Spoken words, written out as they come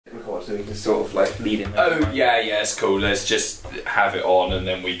well, so we can sort of like lead in. Oh yeah, it's cool. Let's just have it on and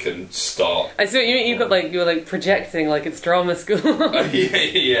then we can start. I see what you mean. You're like projecting like it's drama school.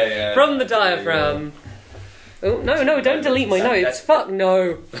 yeah. From the diaphragm. Oh no! Don't delete my notes. Fuck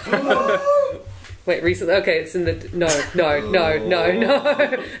no. Wait, recently. Okay, it's in the no.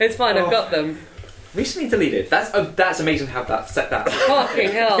 It's fine. I've got them. Recently deleted. That's amazing to have that set that.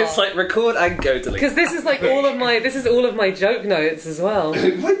 Fucking hell! It's like record and go delete. Because this is like all of my joke notes as well.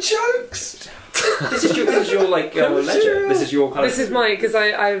 My jokes. This is your like ledger. This is your kind of. This is my because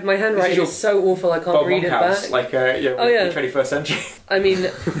my handwriting is so awful I can't Bob read it Monkhouse, back. like yeah. the 21st century. I mean,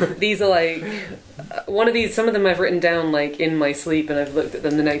 these are like one of these. Some of them I've written down like in my sleep, and I've looked at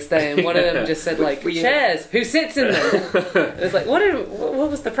them the next day, and one of them just said like chairs. Who sits in them? It was like what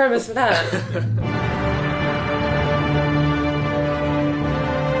was the premise of that?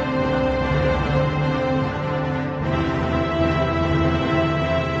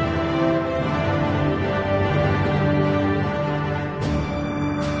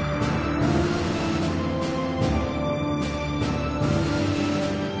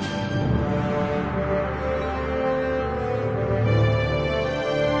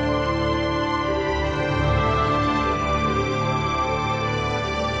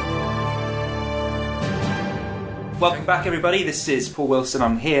 Welcome back, everybody. This is Paul Wilson.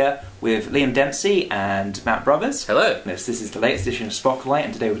 I'm here with Liam Dempsey and Matt Brothers. Hello. This is the latest edition of Spotlight,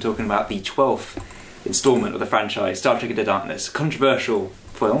 and today we're talking about the 12th instalment of the franchise, Star Trek Into Darkness. Controversial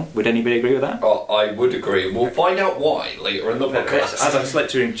film. Would anybody agree with that? Oh, I would agree, and we'll find out why later in the podcast. As I'd like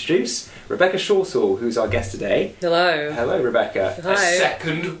to introduce Rebecca Shawthall, who's our guest today. Hello. Hello, Rebecca. Hi. A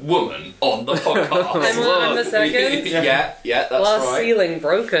second woman on the podcast. I'm the second? yeah, that's Glass right. ceiling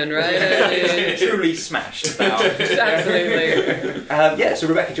broken, right? Truly smashed. Absolutely. So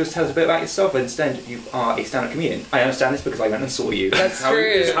Rebecca, just tell us a bit about yourself. I understand you are a stand-up comedian. I understand this because I went and saw you. That's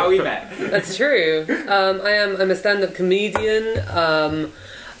true. This is how we met. That's true. I'm a stand-up comedian.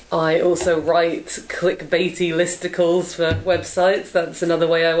 I also write clickbaity listicles for websites. That's another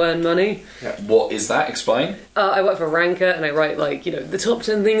way I earn money. What is that? Explain. I work for Ranker and I write the top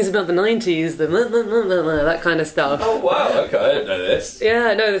 10 things about the 90s, that kind of stuff. Oh wow, okay, I didn't know this.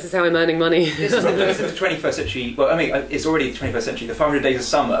 Yeah, no, this is how I'm earning money. This is the 21st century. Well, I mean, it's already the 21st century. The 500 Days of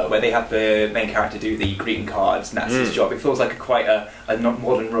Summer, where they have the main character do the greeting cards, and that's his job. It feels like quite a not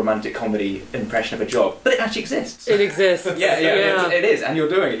modern romantic comedy impression of a job, but it actually exists. It exists. Yeah. It is, and you're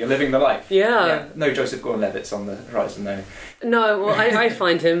doing it. You're living the life. Yeah. No Joseph Gordon-Levitt's on the horizon, no. No, well, I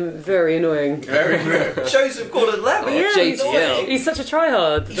find him very annoying. Very good. Joseph Gordon-Levitt. Yeah, JGL. he's such a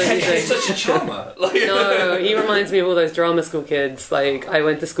tryhard. He's such a charmer. No, he reminds me of all those drama school kids like I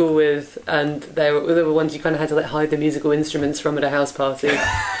went to school with, and they were ones you kind of had to hide the musical instruments from at a house party.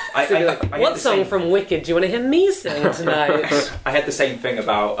 What song from Wicked do you want to hear me sing tonight? I had the same thing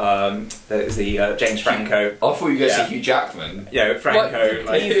about the James Franco. I thought you were going to say Hugh Jackman. Yeah,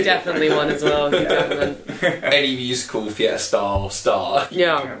 Franco. He's definitely one as well. Hugh Jackman. Any musical theatre star.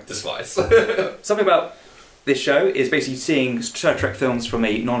 Yeah. Despise. Something about this show is basically seeing Star Trek films from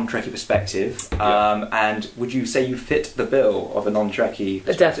a non-Trekkie perspective. And would you say you fit the bill of a non-Trekkie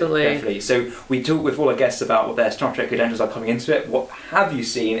perspective? Definitely. So we talk with all our guests about what their Star Trek credentials are coming into it. What have you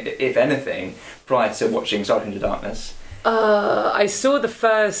seen, if anything, prior to watching Star Trek Into Darkness? I saw the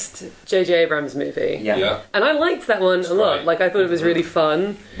first J.J. Abrams movie. Yeah. And I liked that one a lot. great. Like, I thought it was really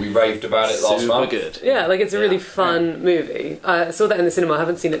fun. We raved about it last Super month. good. Yeah, like, it's a really fun movie. I saw that in the cinema. I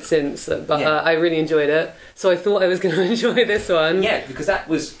haven't seen it since, but I really enjoyed it. So I thought I was going to enjoy this one. Yeah, because that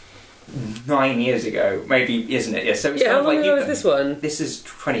was 9 years ago, maybe, isn't it? Yeah, so it's Yeah, kind how of long like ago was this one? This is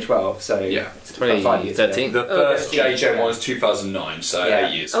 2012, so Yeah. it's about 5 years ago. 2013. The first Okay. JJ one was 2009, so Yeah.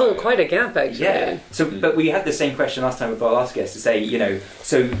 8 years Oh, ago. quite a gap, actually. Yeah. So, but we had the same question last time with our last guest to say,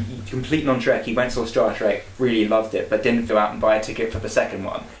 so complete non-Trek, you went saw Star Trek, really loved it, but didn't go out and buy a ticket for the second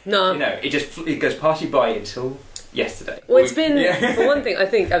one. No. It goes past you by until yesterday. Well, it's been, for one thing, I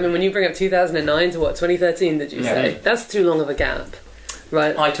think, when you bring up 2009 to 2013, did you say? That's too long of a gap.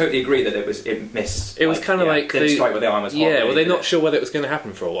 Right. I totally agree that it missed. It was kind of like didn't strike where the iron was hot. Yeah, really, they're did not it? sure whether it was going to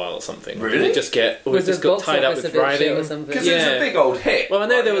happen for a while or something. Really? They just get Was the got box tied up office with a bit shit writing or something? Because it was a big old hit. Well, I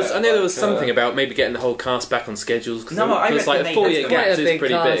know there was Like, something about maybe getting the whole cast back on schedules because No, I it was like reckon a 4-year quite gap a is big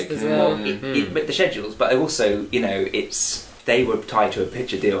pretty cast big. as well. But the schedules, but also, they were tied to a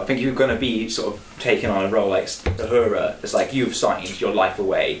picture deal. I think if you're going to be sort of taken on a role like Uhura, it's like you've signed your life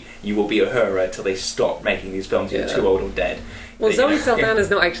away. You will be Uhura till they stop making these films. You're too old or dead. Well, You Zoe know, Saldana's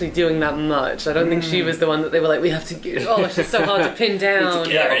not actually doing that much. I don't think she was the one that they were like, we have to. Oh, she's so hard to pin down.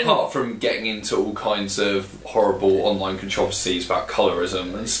 Yeah, apart from getting into all kinds of horrible online controversies about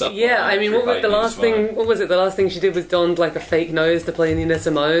colorism and stuff. Yeah, like I mean, that what was the through last Bailey's thing? What was it? The last thing she did was donned like a fake nose to play Nina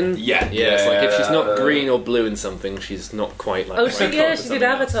Simone. Yeah, Yeah, it's like if she's not uh, green or blue in something, she's not quite like. Oh, the right she colour for did something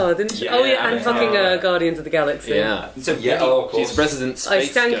else. Avatar, didn't she? Yeah, Oh yeah, and Avatar. fucking Guardians of the Galaxy. Yeah, So Yeah, really- oh, of course. she's resident I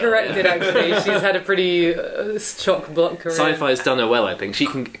space stand girl, corrected. yeah. Actually, she's had a pretty chock block career. Sci-fi's done her well, I think. She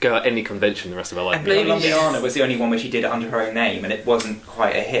can go at any convention the rest of her life. And Maybe Colombiana was the only one where she did it under her own name, and it wasn't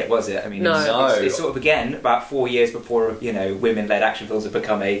quite a hit, was it? I mean, No. it's sort of again about 4 years before women-led action films have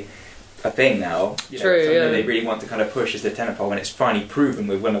become a thing now. True, something yeah. they really want to kind of push as the tentpole, and it's finally proven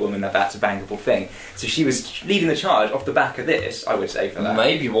with Wonder Woman that that's a bankable thing. So she was leading the charge off the back of this, I would say, for that.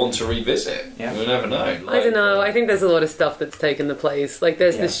 Maybe want to revisit. Yeah. We'll never know. I don't know. I think there's a lot of stuff that's taken the place. Like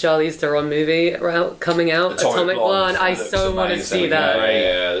there's this Charlize Theron movie coming out, Atomic Blonde. I looks so want to amazing. see that.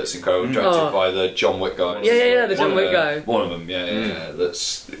 Yeah, that's incredible. Directed Oh. by the John Wick guys. Yeah, the John One of Wick guy. One of them, yeah.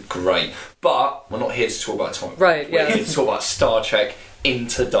 That's great. But we're not here to talk about Atomic. Right, We're yeah. here to talk about Star Trek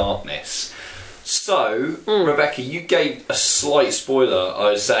Into Darkness. So, Mm. Rebecca, you gave a slight spoiler,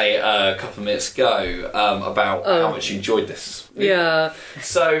 I would say, a couple of minutes ago, about how much you enjoyed this. Yeah.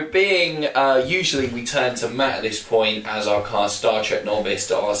 So, being usually we turn to Matt at this point as our kind of Star Trek novice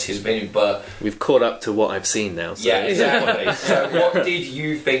to ask his opinion, but We've caught up to what I've seen now. So. yeah, exactly. So, what did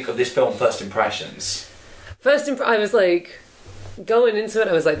you think of this film? First impressions. I was like, going into it,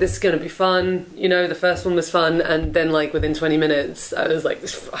 I was like, this is going to be fun. You know, the first one was fun, and then like within 20 minutes, I was like,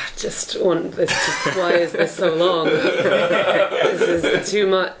 I just want this. Why is this so long? This is too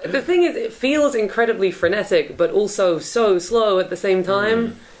much. The thing is, it feels incredibly frenetic, but also so slow at the same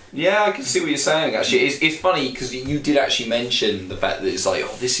time. Yeah, I can see what you're saying. Actually, it's funny because you did actually mention the fact that it's like,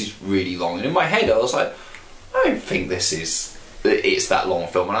 oh, this is really long, and in my head, I was like, I don't think it's that long a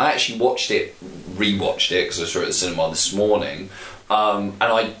film. And I actually rewatched it because I saw it at the cinema this morning, and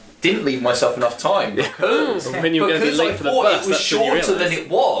I didn't leave myself enough time because When you were going to be late for the thought bus, it was that's when you shorter than realise. it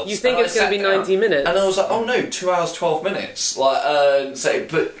was. You think And it's I going to be sat down, 90 minutes? and I was like, oh no, 2 hours 12 minutes.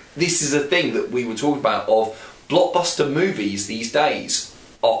 But this is a thing that we were talking about of blockbuster movies these days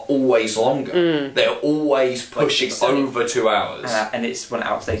are always longer. They're always pushing over 2 hours. And it's when it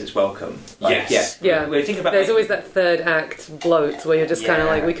outstays its welcome. Yes. Yeah. We're thinking about There's always that third act bloat where you're just kind of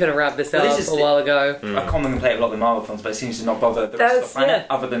Yeah. like, we could have wrapped this Well, up this is a while ago. a common complaint of a lot of the Marvel films, but it seems to not bother the rest of the That's- planet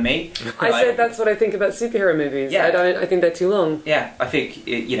yeah. other than me. I said that's what I think about superhero movies. Yeah. I think they're too long. Yeah, I think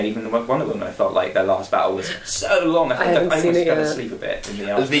even the Wonder Woman, I felt like their last battle was so long. I haven't seen almost it fell yet. asleep a bit in the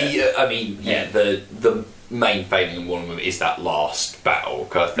aftermath. The main failing in Wonder Woman is that last battle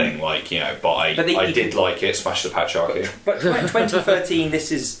kind of thing. But I did like it. Smash the patriarchy. But 2013,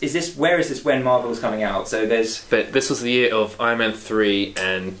 where is this when Marvel's coming out? So there's But this was the year of Iron Man 3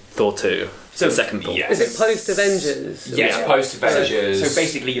 and Thor 2. So- the second Thor. Yes. Is it post Avengers? Yes, Yeah. post Avengers. So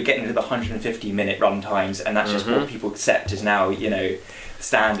basically, you're getting to the 150-minute run times, and that's just what people accept as now,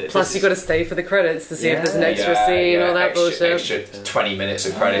 standard. Plus, you've got to stay for the credits to see if there's an Yeah. extra scene, all that bullshit. Extra 20 minutes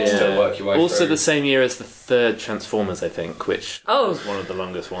of credits to work your way Also through. the same year as the third Transformers, I think, which Oh. was one of the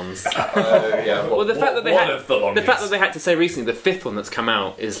longest ones. Well, the fact that they one had of the longest. The fact that they had to say recently the fifth one that's come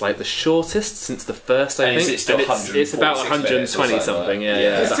out is like the shortest since the first, I And is think. it still And it's about 146 minutes or 120 something something, like yeah. that? yeah.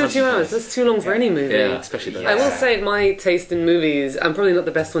 Yeah. It's still 2 hours. That's too long for any movie. Yeah, especially the I will say, my taste in movies, I'm probably not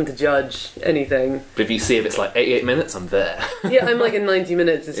the best one to judge anything. But if you see if it's like 88 minutes, I'm there. Yeah, I'm like in 90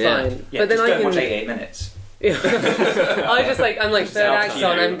 minutes, it's Yeah. fine. Yeah, But then just I don't can. watch 88 minutes. Yeah. I'm like third out act to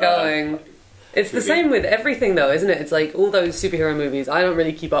on, you, I'm going. It's the Maybe. same with everything though, isn't it? It's like all those superhero movies, I don't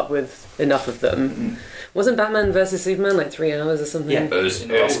really keep up with enough of them. Wasn't Batman vs Superman like 3 hours or something?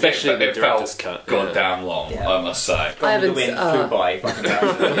 Yeah. Especially the it director's felt cut, goddamn long, Yeah. I must say. I The haven't. wind flew by. fucking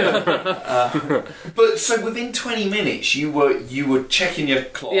down. But so within 20 minutes, you were checking your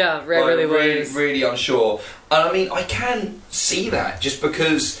clock. Yeah, really was. really unsure. And I mean, I can see that just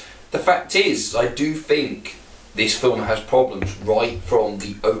because the fact is, I do think this film has problems right from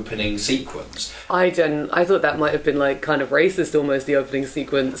the opening sequence. I didn't. I thought that might have been like kind of racist almost, the opening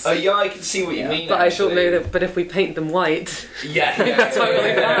sequence. Yeah, I can see what you mean. But I thought actually. maybe that, but if we paint them white, Yeah,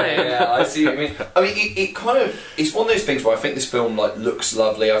 Totally fine. Yeah, I see what you mean. I mean, it kind of it's one of those things where I think this film like looks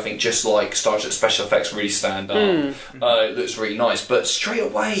lovely. I think just like Star Trek special effects really stand up. It looks really nice, but straight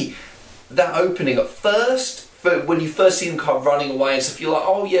away that opening at first. But when you first see them kind of running away and stuff, you're like,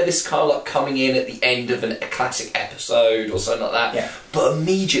 oh yeah, this is kind of like coming in at the end of a classic episode or something like that. Yeah. But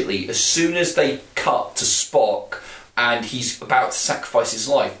immediately, as soon as they cut to Spock and he's about to sacrifice his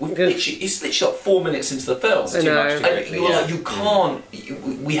life. It's literally like 4 minutes into the film. I know. And you're like, you can't.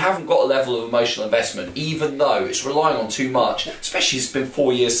 We haven't got a level of emotional investment, even though it's relying on too much. Especially it's been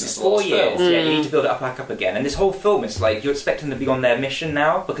 4 years since the last film. Yeah, you need to build it up back up again. And this whole film is like you're expecting them to be on their mission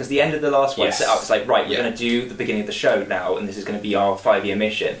now, because the end of the last one set up. It's like, right, we're going to do the beginning of the show now, and this is going to be our 5-year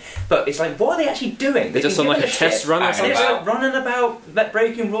mission. But it's like, what are they actually doing? They're just on like a test run or something. And it's like running about, like,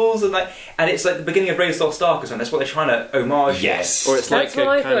 breaking rules, and it's like the beginning of Raiders of the Lost Ark or something. That's what they're trying to homage. Yes. Or it's That's like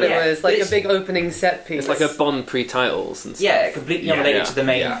what I thought of, it was, like a big opening set piece. It's like a Bond pre-titles and stuff. Yeah, completely unrelated to the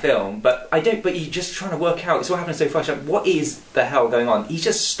main film. But you're just trying to work out. It's all happening so fast. Like, what is the hell going on? He's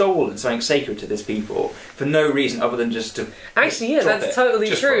just stolen something sacred to this people for no reason other than just to. Actually, yeah, that's totally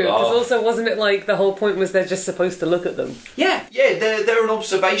Just true. for a laugh. Because also, wasn't it like the whole point was they're just supposed to look at them? Yeah. Yeah, they're an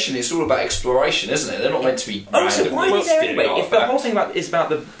observation. It's all about exploration, isn't it? They're not meant to be. Also, why are they there stealing anyway? If the whole artifacts. thing is about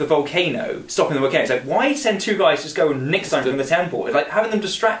the volcano, stopping the volcano, it's like, why send two guys to just go and nick something from the temple? It's like, having them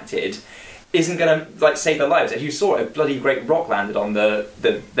distracted isn't going to like save their lives. As you saw, a bloody great rock landed on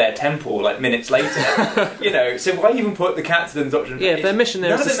their temple like minutes later. You know, so why even put the captain and Doctor? Yeah, if their mission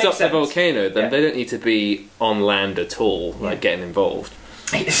there is to stop the volcano, then Yeah. they don't need to be on land at all, like getting involved.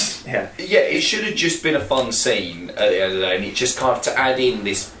 Yeah. Yeah, it should have just been a fun scene at the end of the day, and it just kind of to add in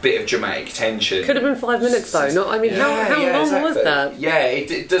this bit of dramatic tension. Could have been 5 minutes though. Not, I mean, how long was that? Yeah,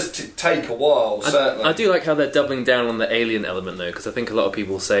 it does take a while, certainly. I do like how they're doubling down on the alien element though, because I think a lot of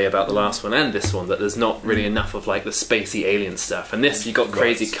people say about the last one and this one that there's not really enough of like the spacey alien stuff. And this, you got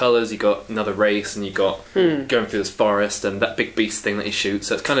crazy colours, you got another race, and you got going through this forest and that big beast thing that he shoots.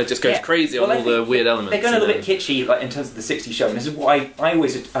 So it kind of just goes crazy on all the weird elements. They're going a little bit kitschy, like in terms of the '60s show, and this is what I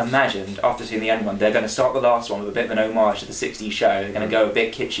always imagined after seeing the end one. They're going to start the last one with a bit of an homage to the '60s show. They're going to go a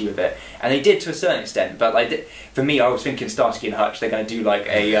bit kitschy with it, and they did to a certain extent. But like for me, I was thinking Starsky and Hutch. They're going to do like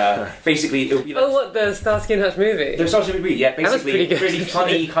a basically it'll be like what, the Starsky and Hutch movie? the Starsky and Hutch movie. Yeah, That was basically pretty good. really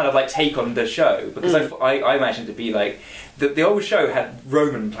funny kind of like take on the show, because I imagined it to be like the old show had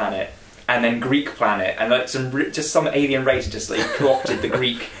Roman planet and then Greek planet, and like some alien race just like co-opted the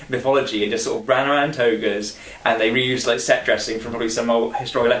Greek mythology and just sort of ran around togas, and they reused like set dressing from probably some old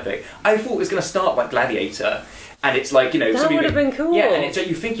historical epic. I thought it was going to start like Gladiator, and it's like, you know, That would have been cool. Yeah, and it's like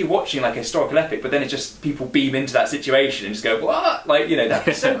you think you're watching like a historical epic, but then it's just people beam into that situation and just go, what? Like, you know,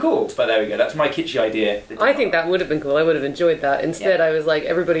 that's so cool. But there we go. That's my kitschy idea. I think that would have been cool. I would have enjoyed that. Instead, I was like,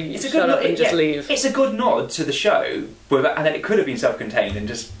 everybody shut up and just leave. It's a good nod to the show, and then it could have been self-contained and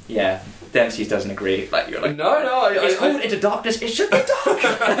just, Dempsey doesn't agree. Like, you're like, No, it's called Into Darkness. It should be dark.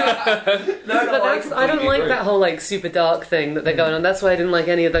 I don't like that whole like super dark thing that they're going on. That's why I didn't like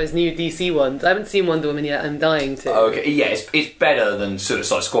any of those new DC ones. I haven't seen Wonder Woman yet. I'm dying to. Okay, yeah, it's better than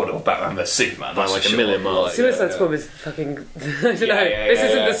Suicide Squad or Batman vs Superman. By that's like for a sure. million miles. Suicide Squad was fucking. I don't know. This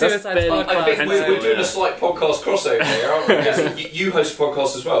isn't the That's Suicide barely- Squad I think podcast. we're doing a slight podcast crossover here, aren't we? 'Cause you host a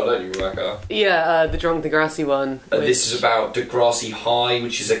podcast as well, don't you, Rebecca? Yeah, the Drunk Degrassi one. This is about Degrassi High,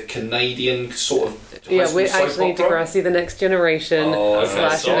 which is a Canadian sort of. Yeah, we're soap actually opera. Degrassi, the Next Generation Oh,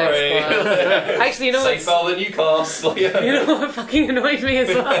 slash sorry. Next Class. Actually, you know Same what's, file that Newcastle. Yeah. you know what fucking annoyed me as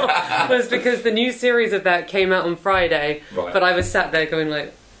well was because the new series of that came out on Friday, Right. but I was sat there going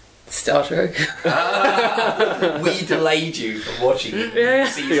like, Star Trek. We delayed you from watching Yeah.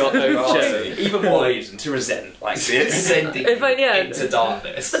 season Your own Degrassi. Even more reason to resent like this. Descending If I- yeah. into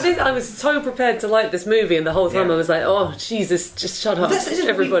darkness. But I was so prepared to like this movie, and the whole time I was like, "Oh Jesus, just shut up, This is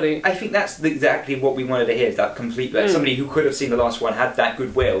everybody!" I think that's exactly what we wanted to hear. Is that complete, like, somebody who could have seen the last one had that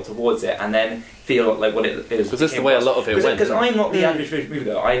goodwill towards it, and then feel like what it is. Because that's the way a lot of it went. Because I'm not the average movie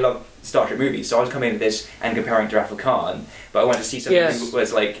though. I love Star Trek movies, so I was coming into this and comparing to Wrath of Khan, but I wanted to see something who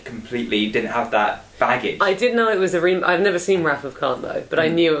was like completely didn't have that baggage. I did know it was a remake. I've never seen Wrath of Khan though, but I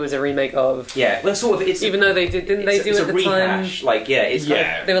knew it was a remake of. Yeah, well, sort of. It's Even though they didn't they do it's at a the time? rehash. Like, yeah, it's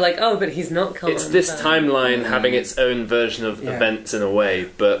kind of- They were like, "Oh, but he's not Khan." It's this so- timeline having its own version of Yeah. events in a way,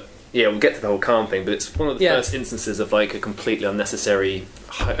 but yeah, we'll get to the whole Khan thing, but it's one of the Yeah. first instances of like a completely unnecessary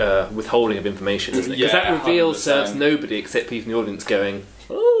withholding of information, isn't it? Because Yeah, that reveal 100%. serves nobody except people in the audience going,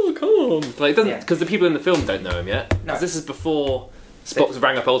 "Oh, Khan!" Like, it doesn't, Yeah. because the people in the film don't know him yet. No. 'Cause this is before Spock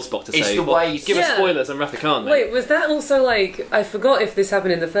rang up old Spock to It's say, the "Well, way- give us Yeah. spoilers on Wrath of Khan, mate." Wait, was that also like I forgot if this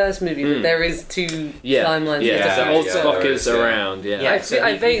happened in the first movie that there is two Yeah, timelines? yeah, that so are old yeah, Spock there is is, yeah. around, yeah. Yeah. I, so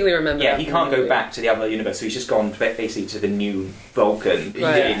I he- vaguely remember. Yeah, that he from can't the go movie. back to the other universe, so he's just gone basically to the new Vulcan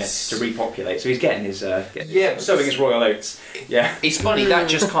Right. to repopulate. So he's getting his Yeah, sowing his royal oats. Yeah. It's funny that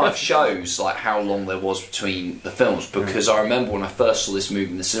just kind of shows like how long there was between the films, because I remember when I first saw this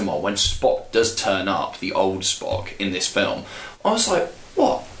movie in the cinema, when Spock does turn up, the old Spock in this film, I was like,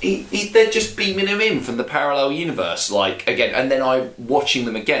 what? they're just beaming him in from the parallel universe, like, again, and then I'm watching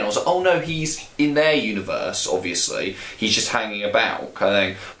them again, I was like, oh no, he's in their universe, obviously, he's just hanging about, kind of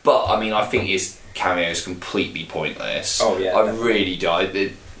thing. But, I mean, I think his cameo is completely pointless. Oh, yeah, I definitely. really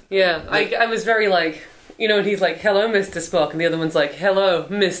died. Yeah, I was very like, you know, and he's like, hello, Mr. Spock, and the other one's like, hello,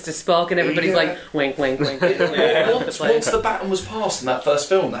 Mr. Spock, and everybody's like, wink, wink, wink. Once the baton was passed in that first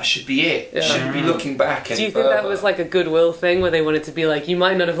film, that should be it. Yeah. Shouldn't be looking back Do any you think that further. was like a goodwill thing where they wanted to be like, you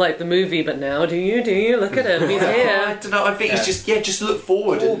might not have liked the movie, but now do you? Do you? Look at him, he's I here. don't know, I think it's just look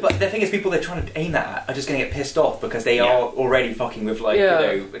forward. Well, and- but the thing is, people they're trying to aim at are just going to get pissed off because they Yeah. are already fucking with, like,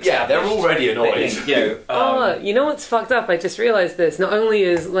 Yeah. you know... Yeah, they're already annoyed. You know, Oh, you know what's fucked up? I just realised this. Not only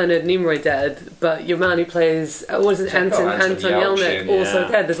is Leonard Nimoy dead, but your man who plays, what is it, Anton Yelchin, also yeah.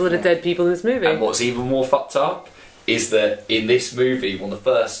 dead. There's a lot of dead people in this movie. And what's even more fucked up is that in this movie, one of the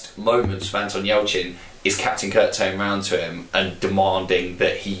first moments of Anton Yelchin is Captain Kirk turning around to him and demanding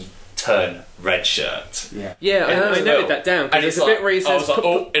that he turn red shirt. yeah. Yeah, I And noted that down. And Because it's there's a bit where he I says, was like,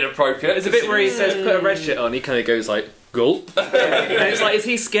 oh, inappropriate. there's a bit where he says, put a red shirt on. He kind of goes like, gulp. And it's like, is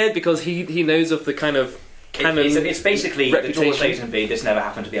he scared because he knows of the kind of canon? It's basically the reputation. George Lazenby, this never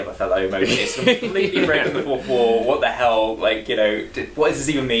happened to the other fellow moment. It's completely breaking the fourth wall. What the hell? Like, you know, what does this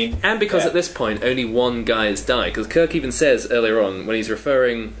even mean? And because Yeah. at this point only one guy has died, because Kirk even says earlier on when he's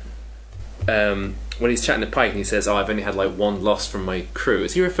referring, when he's chatting to Pike and he says, "Oh, I've only had like one loss from my crew."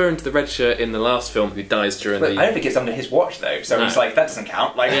 Is he referring to the red shirt in the last film who dies during But the? I don't think it's under his watch though, so No. he's like, that doesn't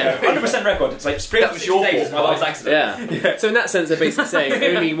count. Like, Yeah. 100% record. It's like, spring That was your days, fault, it's my life's accident. Yeah. So in that sense, they're basically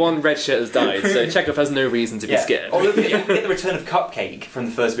saying only one red shirt has died. So Chekhov has no reason to be scared. Oh, look, you get the return of Cupcake from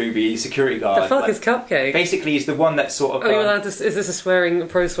the first movie, security guard. the fuck like, is Cupcake? Basically, he's the one that's sort of. Oh, you're allowed to, is this a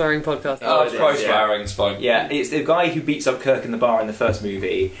pro-swearing podcast? Oh, it it's pro is, yeah. swearing, it's fine. Yeah, it's the guy who beats up Kirk in the bar in the first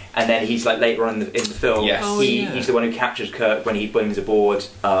movie, and then he's like later on in the film. Yes. Oh, he's yeah. the one who captures Kirk when he's aboard,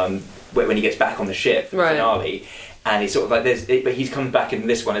 when he gets back on the ship for the Right. finale. And he's sort of like but he's come back in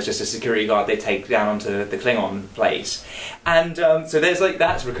this one as just a security guard they take down onto the Klingon place, and so there's like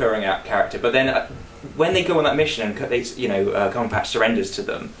that's a recurring character. But then when they go on that mission and Cumberbatch surrenders to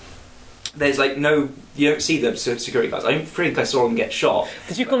them, there's like you don't see the security guards. I don't think I saw them get shot.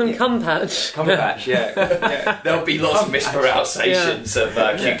 Did you call him Cumpatch? Cumberbatch, yeah. There'll be lots of mispronunciations of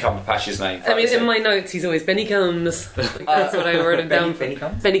Yeah. Cumberbatch's name. I mean, in my notes, he's always Benny Combs. That's what I wrote him down for. Benny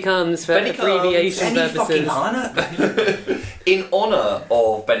Combs? Benny Combs for Benny Combs. abbreviation Any fucking purposes. Hana? In honour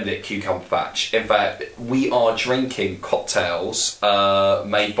of Benedict Q. Cumberbatch, in fact, we are drinking cocktails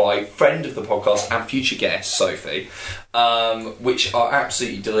made by friend of the podcast and future guest, Sophie, which are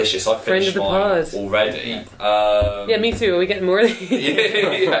absolutely delicious. I Friend finished of the mine pod. already. Yeah, me too. Are we getting more of these?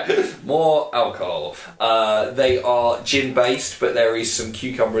 Yeah, more alcohol. They are gin based, but there is some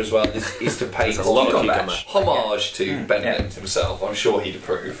cucumber as well. This is to pay There's a lot of cucumber. homage to Benedict himself. I'm sure he'd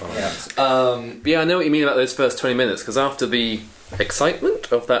approve. Yeah. But yeah, I know what you mean about those first 20 minutes, because after the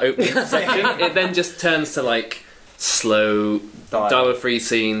excitement of that opening section, it then just turns to like slow dialogue-free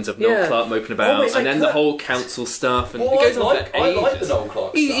scenes of Noel Yeah. Clark moping about, Almost and like then the Kirk. whole council stuff, and Well, it goes I on like, for I like the ages. Noel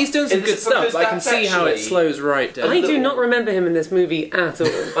Clark He's stuff. doing some It's good stuff, because but I can that's see how it actually- slows right down. I do not remember him in this movie at all.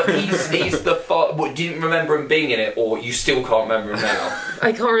 But he's the what, didn't remember him being in it, or you still can't remember him now?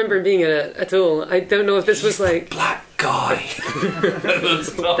 I can't remember him being in it at all. I don't know if this was like. Black guy.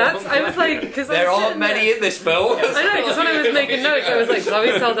 That's. I was like, because There aren't many in this film. I know, because when I was making notes, I was like, Zoe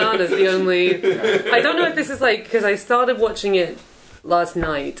Saldana's the only. I don't know if this is like, because I started watching it last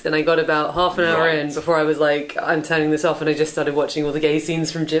night and I got about half an hour in before I was like, I'm turning this off, and I just started watching all the gay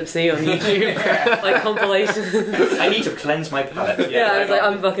scenes from Gypsy on YouTube, like compilations. I need to cleanse my palate. Yeah, I was like,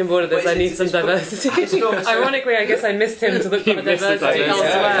 I'm fucking bored of this. I need some diversity. Ironically, I guess I missed him to look for missed the diversity diversity.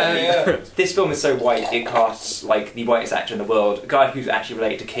 elsewhere. This film is so white, it casts like the whitest actor in the world, a guy who's actually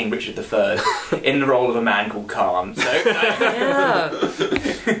related to King Richard III, in the role of a man called Khan. So, Yeah.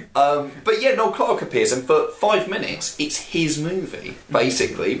 But yeah, Noel Clark appears, and for 5 minutes, it's his movie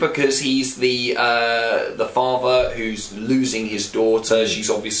basically, because he's the father who's losing his daughter. She's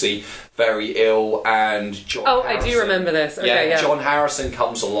obviously very ill, and John. Oh, I do Harrison- remember this. Okay, yeah. John Harrison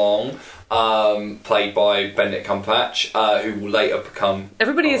comes along, played by Benedict Cumberbatch, who will later become.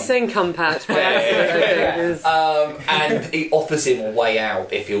 Everybody is saying Cumpatch by accident, I think. is- And he offers him a way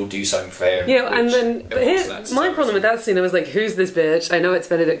out if he'll do something for him. Yeah, and which then but involves here, that my stuff. problem with that scene, I was like, "Who's this bitch?" I know it's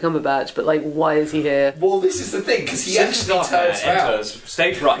Benedict Cumberbatch, but like, why is he here? Well, this is the thing, because he actually turns around.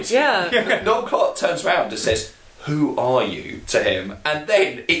 stage right. Yeah, Noel Clark turns around and says, "Who are you?" to him, and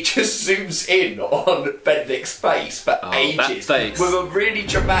then it just zooms in on Benedict's face for that ages face. with a really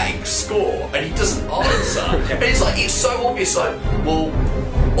dramatic score, and he doesn't answer. And it's like, it's so obvious, like, well,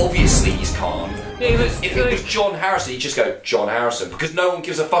 obviously he's Khan. Yeah, If it was John Harrison, he'd just go, John Harrison, because no one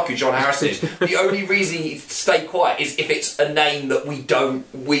gives a fuck who John Harrison is. The only reason he stay quiet is if it's a name that we're going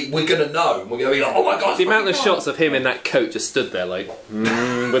to know. We're going to be like, oh my god. The amount of shots of him in that coat just stood there like,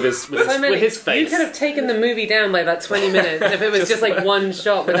 with his face. You could have taken the movie down by about 20 minutes if it was just like one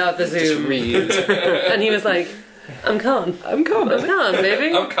shot without the zoom. And he was like, I'm calm, baby.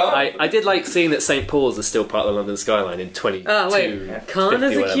 I'm calm. I did like seeing that St Paul's is still part of the London skyline in 20. Oh wait, calm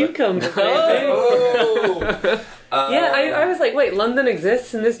as a cucumber. Oh. Yeah, I was like, wait, London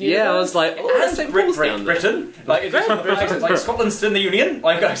exists in this universe? Yeah, I was like, oh, St Paul's down there. Britain? Like, it's just like Scotland's still in the Union?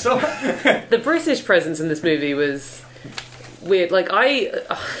 Like, I saw. The British presence in this movie was weird. Like,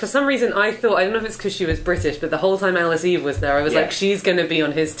 for some reason, I thought, I don't know if it's because she was British, but the whole time Alice Eve was there, I was like, she's going to be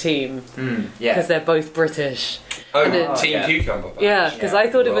on his team. Because they're both British. Team Cucumber. Yeah, because I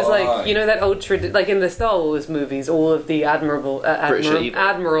thought it was like, you know, that old like in the Star Wars movies, all of the admirals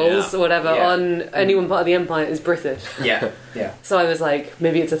or whatever on any one part of the Empire is British. Yeah. So I was like,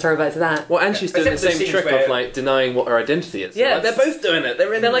 maybe it's a throwback to that. Well, and she's doing the Except same trick of like denying what her identity is. Yeah, they're both doing it.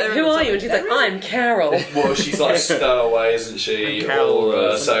 They're like, who are you? And she's like, I'm Carol. Well, she's like Stowaway, isn't she?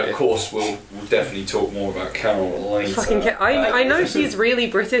 Carol, so of course we'll definitely talk more about Carol later. Fucking I know she's really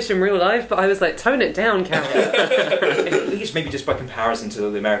British in real life, but I was like, tone it down, Carol. I think it's maybe just by comparison to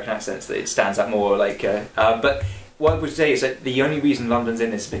the American accents that it stands out more. Like, but what I would say is that the only reason London's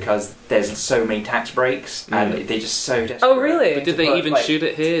in this is because there's so many tax breaks and they're just so desperate. Oh, really? But did they even shoot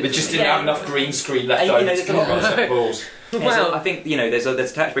it here? They just didn't have enough green screen left And, over to cover up St Paul's. Wow. I think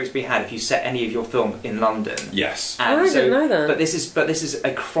there's tax breaks to be had if you set any of your film in London. Yes. I didn't know that. But this is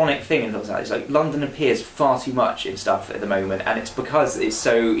a chronic thing in films. It's like London appears far too much in stuff at the moment, and it's because it's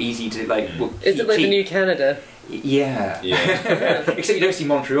so easy to like. Is it like the new Canada? Yeah. Except you don't see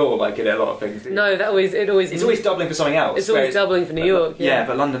Montreal like in a lot of things. No, it's always doubling for something else. It's always doubling for New York. Yeah,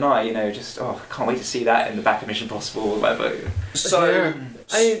 but London Eye, just can't wait to see that in the back of Mission Impossible or whatever. So.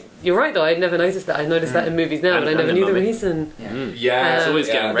 You're right though. I'd never noticed that. I noticed that in movies now, but I never knew the reason. Yeah, it's always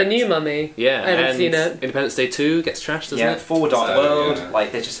getting the wrecked. new Mummy. Yeah, I haven't seen it. Independence Day 2 gets trashed, doesn't it? Forward Dark So, World, yeah.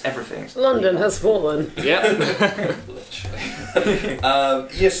 like there's just everything. London has fallen. Yeah.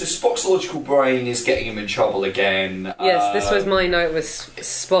 So Spock's logical brain is getting him in trouble again. Yes, this was my note. Was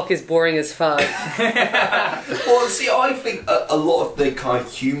Spock is boring as fuck. Well, see, I think a lot of the kind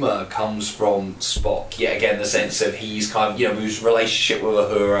of humour comes from Spock. Yet again, the sense of he's kind of, his relationship with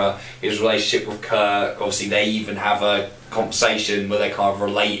Uhura, his relationship with Kirk. Obviously, they even have a conversation where they're kind of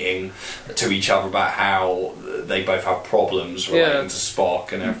relating to each other about how they both have problems relating to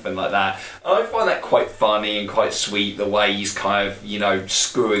Spock and everything like that. And I find that quite funny and quite sweet, the way he's kind of,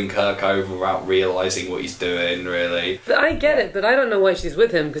 screwing Kirk over without realising what he's doing, really. But I get it, but I don't know why she's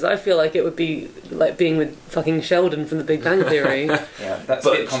with him, because I feel like it would be like being with fucking Sheldon from The Big Bang Theory. That's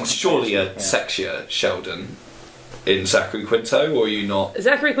But surely a sexier Sheldon in Zachary Quinto, or are you not?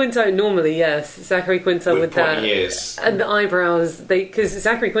 Zachary Quinto, normally, yes. Zachary Quinto with that. pointy ears. And the eyebrows, because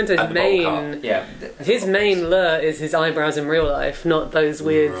Zachary Quinto's And the bowl main... His main lure is his eyebrows in real life, not those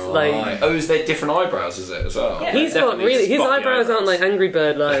weird, Right. Oh, is there different eyebrows, is it, as well? Yeah. He's got definitely really... His spotty eyebrows aren't like Angry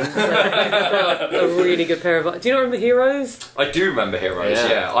Bird lines. He's got a really good pair of... Do you not remember Heroes? I do remember Heroes,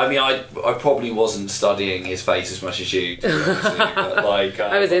 yeah. I mean, I probably wasn't studying his face as much as you, to be honest with you, but like...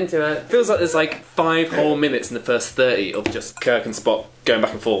 I was into it. Feels like there's like 5 whole minutes in the first 30 of just Kirk and Spock going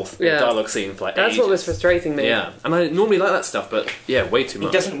back and forth. Yeah. Dialogue scene for like That's ages. what was frustrating me. Yeah, and I normally like that stuff, but way too It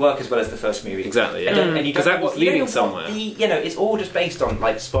much. doesn't work as well as the first movie. Exactly, yeah. And you 'Cause don't that know was what- you don't leading know somewhere. what it's all just based on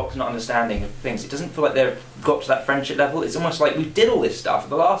like Spock's not understanding of things. It doesn't feel like they've got to that friendship level. It's almost like we did all this stuff for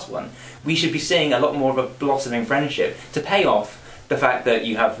the last one. We should be seeing a lot more of a blossoming friendship to pay off the fact that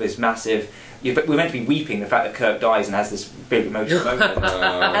you have this massive. We're meant to be weeping the fact that Kirk dies and has this big emotional moment. And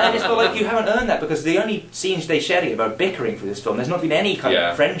I just feel like you haven't earned that, because the only scenes they share together are bickering for this film. There's not been any kind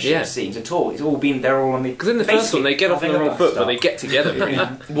of friendship scenes at all. It's all been, they're all on the... Because in the first one, they get off on the wrong foot, but they get together really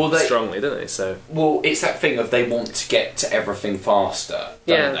Well, strongly, don't they? So Well, it's that thing of they want to get to everything faster,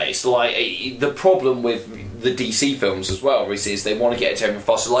 Yeah. don't they? So, like, the problem with the DC films as well is they want to get to everything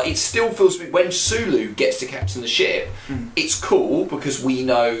faster. Like, it still feels... When Sulu gets to captain the ship, it's cool, because we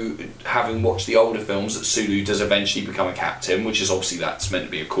know, having watched the older films, that Sulu does eventually become a captain, which is obviously that's meant to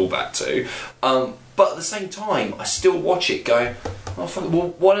be a callback to. But at the same time, I still watch it going, oh, fuck,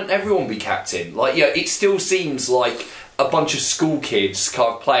 well, why don't everyone be captain? Like, it still seems like a bunch of school kids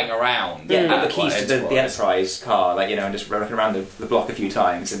kind of playing around. Yeah, at, the keys to the Enterprise car, and just running around the block a few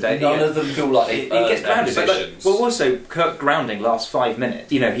times. And None of them feel like it gets grounded. But positions. also, Kirk grounding lasts 5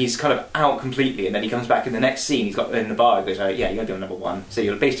 minutes. He's kind of out completely, and then he comes back in the next scene. He's got in the bar. He goes, "Yeah, you're gonna be on number 1." So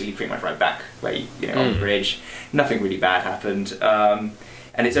you're basically pretty much right back where on the bridge. Nothing really bad happened.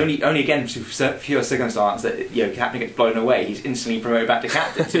 and it's only again through pure circumstance that Captain gets blown away. He's instantly promoted back to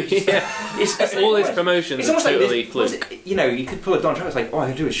captain. So it's all his promotions are totally fluke. You could pull a Don Trump. It's like, all I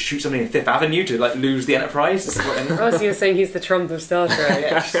have to do is shoot somebody in Fifth Avenue to like lose the Enterprise. Oh, so you're saying he's the Trump of Star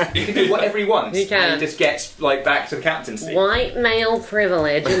Trek? He can do whatever he wants. He can. And he just gets like back to the captaincy. White male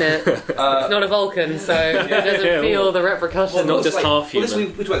privilege, isn't it? It's not a Vulcan, so it doesn't feel the repercussions. Not just half human. We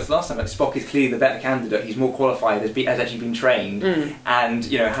talked about this last time. Like Spock is clearly the better candidate. He's more qualified. Has actually been trained, and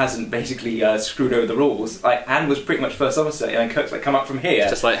hasn't basically screwed over the rules. Like, and was pretty much first officer. And Kirk's like, come up from here.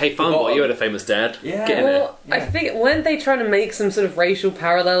 Just like, hey, Farnborough, you had a famous dad. Yeah. Get in Well, I think weren't they trying to make some sort of racial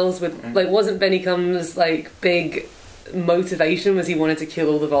parallels with like wasn't Benny Cum's like big motivation was he wanted to kill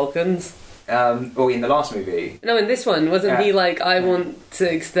all the Vulcans? Or in the last movie. No, in this one wasn't he like I want to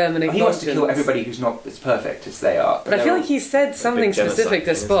exterminate? He wants to Vulcans. kill everybody who's not as perfect as they are. But I feel like he said something big genocide specific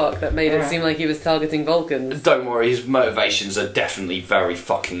to thing, Spock that made it seem like he was targeting Vulcans. Don't worry, his motivations are definitely very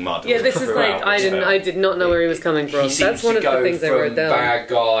fucking muddy. Yeah, this is like I did not know where he was coming from. He seems That's one to of the go things I from wrote down. bad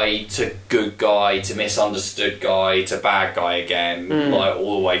guy to good guy to misunderstood guy to bad guy again, like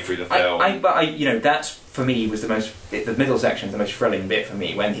all the way through the film. That's for me was the middle section is the most thrilling bit for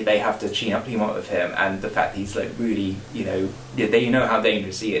me when they have to team up with him, and the fact that he's like really they know how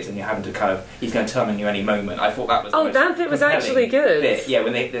dangerous he is, and you're having to he's going to turn on you any moment. I thought that was that bit was actually good. Bit. Yeah,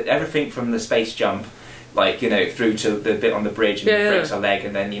 when everything from the space jump. Through to the bit on the bridge and he breaks her leg,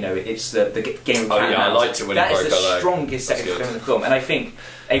 and then it's the game of cat and I mouse. liked it when he broke her leg. That is the strongest section in the film, and I think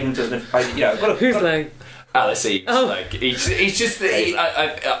Abrams doesn't. Whose leg? Alice Eve's like he's just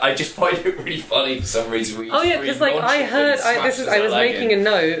I just find it really funny for some reason. Because I heard I was making a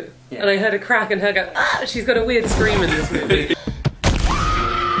note and I heard a crack and her go she's got a weird scream in this movie.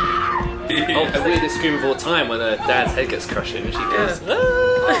 The weirdest scream of all time when her dad's head gets crushed in and she goes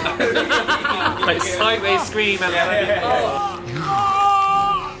like sideways scream and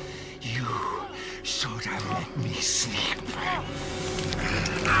You should have let me sleep.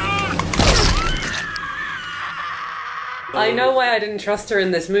 I know why I didn't trust her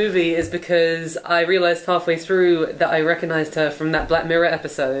in this movie is because I realised halfway through that I recognised her from that Black Mirror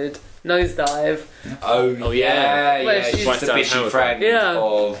episode, Nosedive. Oh yeah, Where she's she's the bitchy friend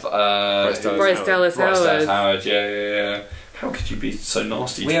of Bryce Dallas Howard. Yeah. How could you be so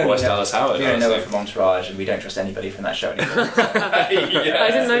nasty We to only Bryce know- Dallas Howard? We don't know her from Entourage, and we don't trust anybody from that show anymore. I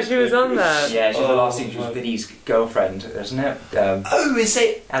didn't know she was on that. Yeah, she's the last scene. She was Vinny's girlfriend, isn't it? Is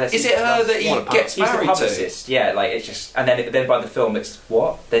it? Alice Is it her that he gets He's the married to? publicist. Yeah, like it's just, and then by the film, it's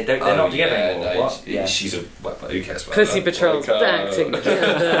what they're not together anymore. No, What? Yeah. She's a who cares about Pussy that? Patrol's back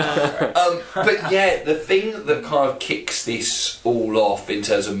together. But yeah, the thing that kind of kicks this all off in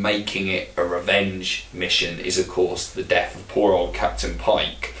terms of making it a revenge mission is, of course, the death of poor old Captain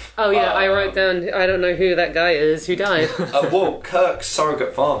Pike. Oh yeah, I wrote down. I don't know who that guy is. Who died? Well, Kirk's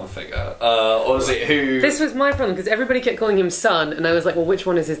surrogate father figure, or was it who? This was my problem because everybody kept calling him son, and I was like, well, which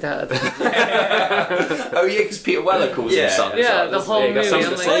one is his dad? Oh yeah, because Peter Weller calls him son. Yeah, the whole movie.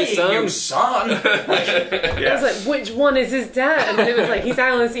 I'm like, you son. I was like, which one is his dad? And it was like, he's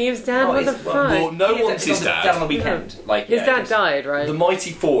Alice Eve's dad. What the fuck? Well, no one's his dad. Dad on the weekend. Like His dad died, right? The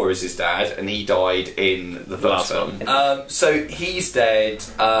Mighty Four is his dad, and he died in the first last film. So he's dead.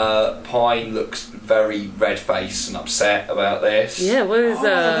 Pine looks very red-faced and upset about this. Yeah, what is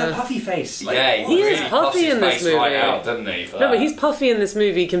the puffy face. Like, Yeah, He is really puffy puffs his in this face movie. right out, doesn't he? for No, but that? he's puffy in this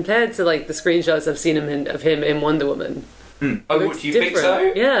movie compared to like the screenshots I've seen of him in Wonder Woman. Oh, looks do you think so?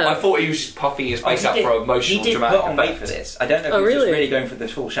 different. Yeah. I thought he was just puffing his face out He for emotional, did dramatic put on weight effect. for this. I don't know if Oh, he was just really? really going for the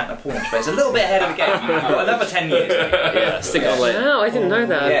full Shatner porn, but it's a little bit ahead of the game. You've got another 10 years. yeah, stick it on later. Wow, I didn't know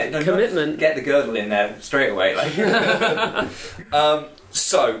that. Yeah, no, Commitment. Get the girdle in there straight away. Like.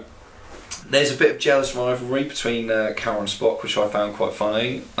 So, there's a bit of jealous rivalry between Carol and Spock, which I found quite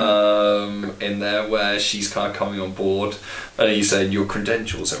funny, in there, where she's kind of coming on board, and he's saying, your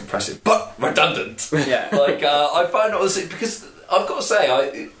credentials are impressive, but redundant. Yeah. I found it was, because I've got to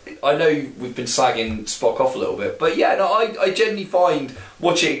say, I know we've been slagging Spock off a little bit, but yeah, no, I genuinely find,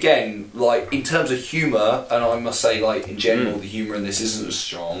 watch it again, like, in terms of humour, and I must say, like, in general, the humour in this isn't as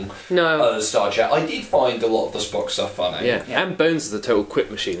strong No. as Star Trek. I did find a lot of the Spock stuff funny. Yeah. and Bones is a total quit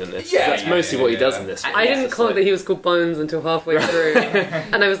machine in this. Yeah, That's yeah, mostly yeah, what he does yeah. in this. I didn't it's clock like- that he was called Bones until halfway through,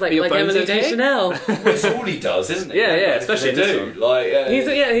 and I was like Your Bones Emily okay? Deschanel. That's all he does, isn't it? Yeah, yeah, That's what especially they in this do. Like,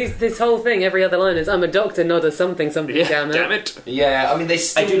 He's this whole thing. Every other line is, "I'm a doctor, not a something. Yeah, Damn it." yeah, I mean, they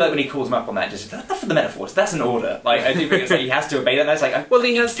still... I do like when he calls him up on that. Just that's for the metaphors. That's an order. Like I do think it's like he has to obey that. That's like Well,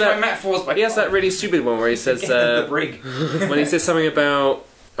 he has my that. metaphors. He has that really stupid one where he says the brig. when he says something about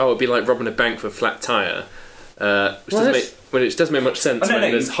it'd be like robbing a bank for a flat tire. Which doesn't What? make Which doesn't make much sense no, when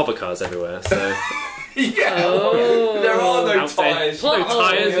no, there's you- hover cars everywhere. So Yeah, Oh. there are no Outdated. tyres. Plot No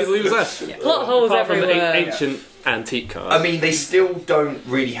tyres, holes. you lose that. Plot holes Apart from the everywhere. ancient antique cars. I mean, they still don't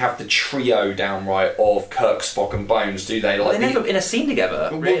really have the trio downright of Kirk, Spock, and Bones, do they? They're never in a scene together.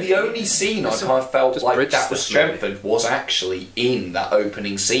 Well, really. the only scene I kind of felt Just like bridge that was stuff, maybe. strengthened was actually in that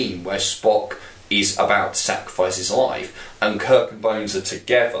opening scene where Spock is about to sacrifice his life and Kirk and Bones are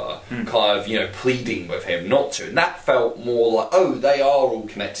together, kind of, pleading with him not to. And that felt more like, oh, they are all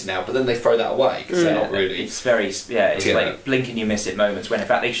connected now, but then they throw that away because they're not really. It's very, it's Yeah. like blink and you miss it moments when in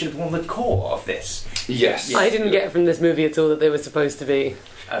fact they should have worn the core of this. Yes. I didn't get from this movie at all that they were supposed to be.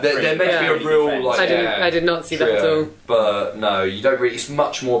 They're meant to be a real, like, I did not see that at trio, all. But no, you don't really. It's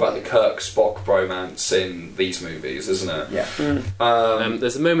much more about the Kirk Spock bromance in these movies, isn't it? Yeah.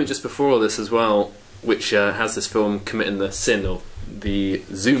 There's a moment just before all this as well, which has this film committing the sin of the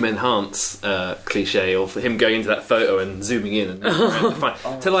zoom enhance cliche of him going into that photo and zooming in and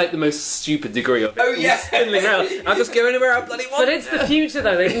to like the most stupid degree of it. Oh, yeah. Spindling around. I'll just go anywhere I bloody want. But it's the future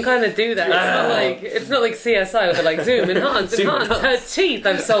though, they can kind of do that. It's not like CSI where they're like zoom, enhance, her teeth,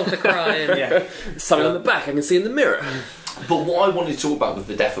 I've solved the crime. Yeah. Something on the back I can see in the mirror. But what I wanted to talk about with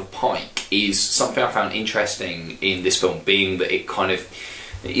the death of Pike is something I found interesting in this film, being that it kind of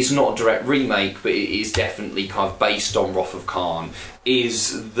is not a direct remake, but it is definitely kind of based on Wrath of Khan,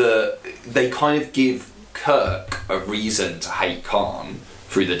 is that they kind of give Kirk a reason to hate Khan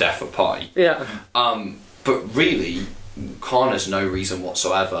through the death of Pike. Yeah. But really, Khan has no reason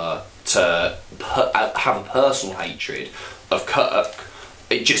whatsoever to have a personal hatred of Kirk.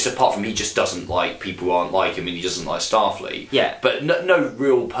 It just apart from he just doesn't like people who aren't like him, and he doesn't like Starfleet. Yeah. But no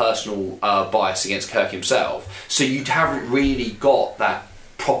real personal bias against Kirk himself. So you haven't really got that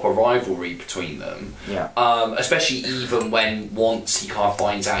proper rivalry between them. Yeah. Especially even when once he kind of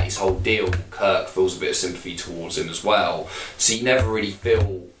finds out his whole deal, Kirk feels a bit of sympathy towards him as well. So you never really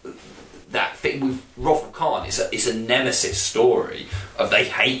feel that thing with Wrath of Khan. It's a nemesis story of they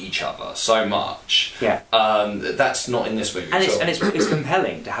hate each other so much. Yeah. That's not in this movie. And at all. it's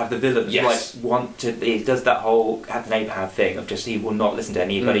compelling to have the villain Yes. like want to. He does that whole Captain Ahab thing of just he will not listen to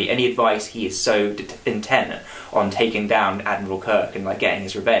anybody, any advice. He is so intent on taking down Admiral Kirk and like getting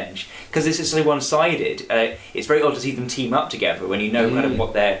his revenge because this is so one-sided. It's very odd to see them team up together when you know kind of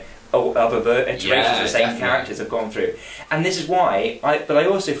what their other iterations of the same definitely. characters have gone through, and this is why. But I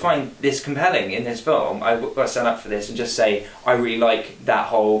also find this compelling in this film. I stand up for this and just say I really like that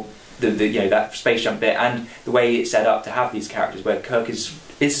whole. That space jump bit and the way it's set up to have these characters where Kirk is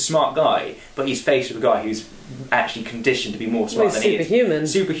a smart guy, but he's faced with a guy who's actually conditioned to be more smart than he is. Superhuman.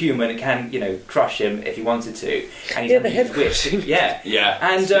 Superhuman and can crush him if he wanted to. And he's Yeah, the head wit. Yeah. Yeah.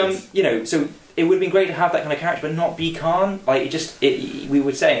 And Yes. so it would have been great to have that kind of character, but not be Khan. Like we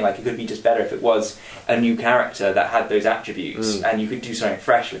were saying, like it could be just better if it was a new character that had those attributes, and you could do something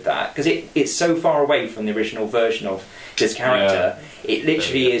fresh with that because it's so far away from the original version of this character. It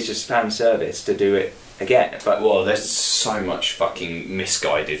literally is just fan service to do it again. But Well, there's so much fucking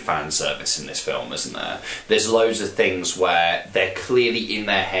misguided fan service in this film, isn't there? There's loads of things where they're clearly in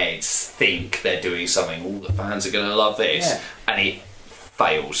their heads think they're doing something. All the fans are going to love this, and it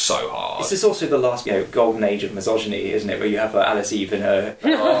fails so hard. this is also the last golden age of misogyny, isn't it? Where you have Alice Eve in her.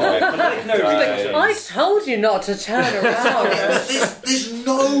 I told you not to turn around. There's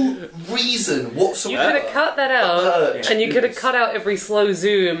no reason You whatsoever. could have cut that out, and you could have cut out every slow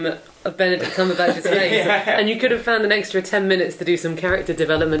zoom of Benedict Cumberbatch's face, and you could have found an extra 10 minutes to do some character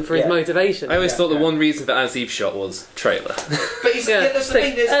development for his motivation. I always thought the one reason for As Eve shot was trailer. But that's the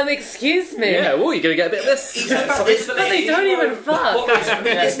thing. Excuse me. Yeah, well, you're going to get a bit of this. But they don't even fuck.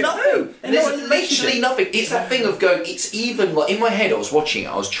 There's nothing. There's literally nothing. It's that thing of going. It's even like in my head. I was watching it.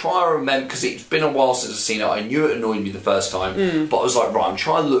 I was trying to remember because it's been a while since I've seen it. I knew it annoyed me the first time, but I was like, right, I'm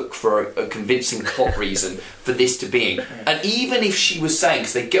trying to look for a convincing plot reason for this to be. And even if she was saying,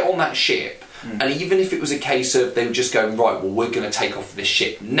 because they get on that ship. And even if it was a case of they were just going, right, well, we're going to take off this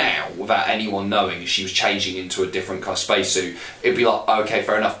ship now without anyone knowing she was changing into a different kind of spacesuit, it'd be like, okay,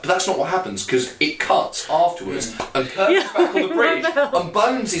 fair enough. But that's not what happens because it cuts afterwards and Kirk's back on the bridge and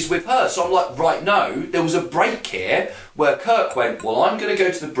Bones is with her. So I'm like, right, no, there was a break here where Kirk went, well, I'm going to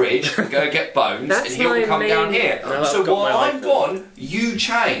go to the bridge and go get Bones That's and he'll my come down main- here. No, I've So got while my I'm life gone, you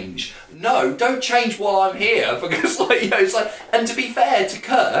change. No, don't change while I'm here because, it's like, and to be fair to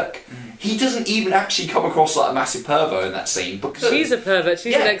Kirk, he doesn't even actually come across like a massive pervo in that scene because She's a pervert.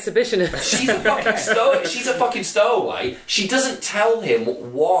 She's an exhibitionist. She's a fucking stowaway. She doesn't tell him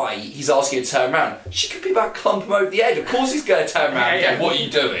why he's asking her to turn around. She could be about to clump him over the edge. Of course he's going to turn around and go, what are you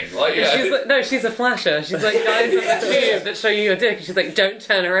doing? Like, She's like, no, she's a flasher. She's like guys at the tube that show you your dick. And she's like, don't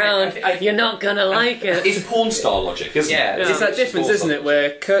turn around. You're not gonna like it. It's porn star logic, isn't it? It's that difference, isn't it,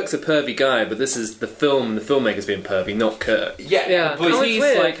 where Kirk's a pervy guy, but this is the film and the filmmaker's being pervy, not Kirk. Yeah. But Oh, he's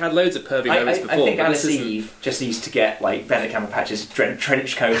like had loads of pervy moments before. I think but Alice this isn't- Eve just needs to get like Benedict Cumberbatch's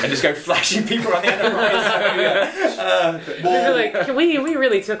trench coat and just go flashing people on the Enterprise. We were like, we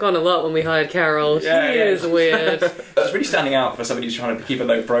really took on a lot when we hired Carol. She is weird. It's really standing out for somebody who's trying to keep a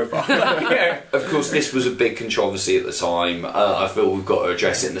low profile. Of course, this was a big controversy at the time. I feel we've got to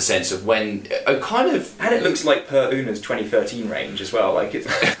address it in the sense of when kind of. And it looks like Per Una's 2013 range as well. Like it's.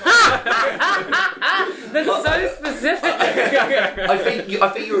 That's so specific. I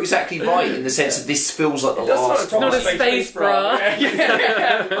think you're exactly right in the sense that this feels like the last. It's not a space bra.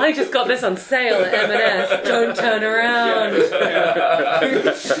 I just got this on sale at M&S. Don't turn around.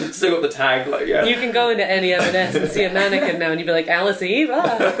 Still got the tag. Like, You can go into any M&S and see a mannequin now, and you'd be like, Alice Eve.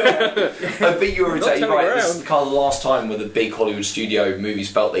 I think you're exactly turn right. around. This is kind of the last time where the big Hollywood studio movies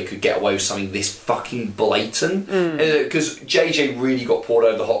felt they could get away with something this fucking blatant. Because JJ really got poured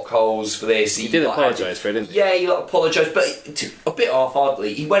over the hot coals for this. He did apologise for it, didn't he? Yeah, he apologised, but a bit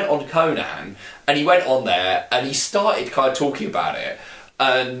half-heartedly. He went on Conan, and he went on there, and he started kind of talking about it.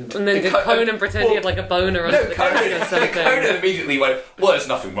 And then did Conan pretend he had like a boner on the desk or something? Conan immediately went, well, there's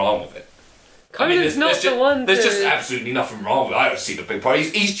nothing wrong with it. Conan's not the one There's to... just absolutely nothing wrong with it. I don't see the big problem.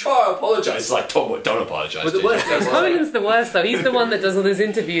 He's trying to apologise. It's like, Tom, don't apologise. But the worst thing is, Conan's the worst though. He's the one that does all those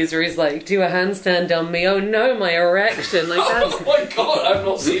interviews where he's like, do a handstand on me. Oh no, my erection. Like that's... Oh my god, I've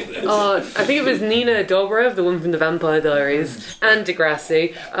not seen this. I think it was Nina Dobrev, the one from the Vampire Diaries, and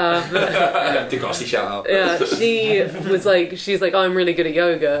Degrassi. Degrassi, shout out. Yeah, she's like, oh, I'm really good at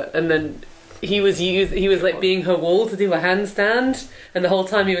yoga, and then he was like being her wall to do a handstand, and the whole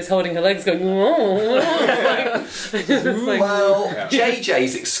time he was holding her legs, going, whoa. Well,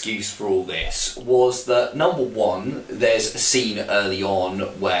 JJ's excuse for all this was that number one, there's a scene early on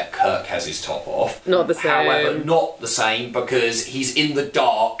where Kirk has his top off. Not the same. However, not the same because he's in the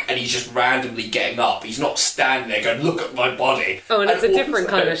dark and he's just randomly getting up. He's not standing there going, "Look at my body." Oh, and it's a different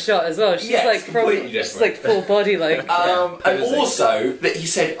kind of shot as well. She's Yes, like completely she's different. like full body, like. And also that he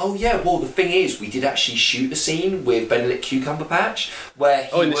said, "Oh yeah, well the thing is, we did actually shoot a scene with Benedict Cumberbatch where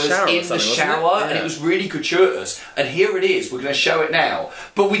he in the was shower or in the something, wasn't it? shower and Yeah. it was really gratuitous. And here it is. We're going to show it now,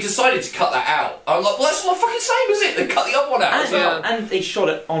 but we decided to cut that out. I'm like, well, that's not fucking same, is it? They cut the other one out as well. And they shot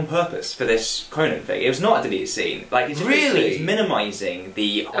it on purpose for this Conan thing. It was not a deleted scene. Like it's Really? it's minimising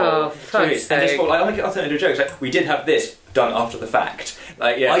the whole. Oh, fuck's and they sake. thought, like, I'll make it alternative jokes. Like we did have this done after the fact.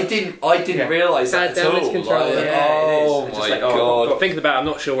 Like I didn't realise that Bad at all. damage control, Like, yeah, oh it is. It's my just like, god. Thinking about it, I'm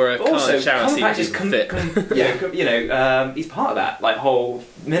not sure where a Also, shower scene Cumberbatch would is even fit. he's part of that like whole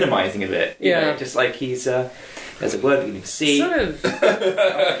minimising of it. You Yeah. know, just like he's there's a word we need to see. Sort of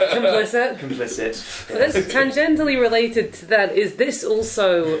complicit. Complicit. But that's tangentially related to that. Is this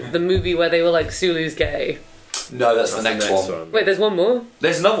also the movie where they were like, Sulu's gay? No, that's the That's next one. Wait, there's one more?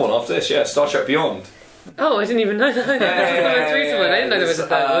 There's another one after this, yeah. Star Trek Beyond. Oh, I didn't even know that. That's the most recent one. I didn't know there was a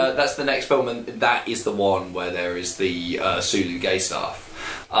third one. That's the next film, and that is the one where there is the Sulu gay stuff.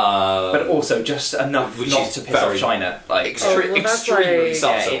 But also just enough Which not is to piss off very China. Like well, that's extremely like-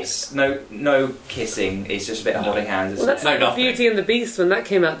 subtle. it's no kissing. It's just a bit of holding hands. Well, that's No, like nothing. Beauty and the Beast. When that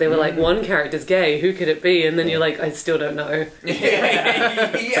came out, they were like, one character's gay. Who could it be? And then you're like, I still don't know.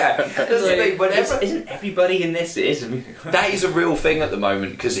 Yeah, that's the thing. Whenever Isn't everybody in this? It is. that is a real thing at the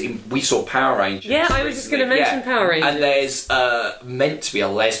moment because we saw Power Rangers. Yeah, I was just going to mention Yeah. Power Rangers. And there's meant to be a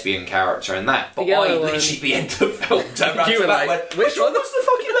lesbian character in that, but The I yellow literally one. the end of the film turned around You to were that like, went, which one? What's the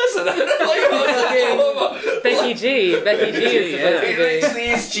fucking lesson? Like, Becky G. Becky G is supposed it to be. literally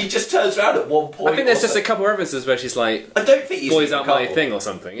is. She just turns around at one point. I think there's or just a something. couple references where she's like, I don't think he's boys a aren't my couple. thing or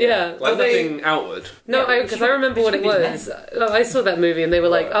something. Yeah, Like but they- nothing outward. No, because I remember what it was. I saw that movie and they were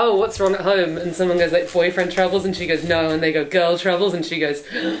like, "Oh, what's wrong at home?" And someone goes like, "Boyfriend troubles," and she goes, "No," and they go, "Girl troubles," and she goes,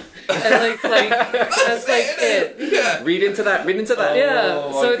 and it's like that's like it. Yeah. Read into that. Yeah,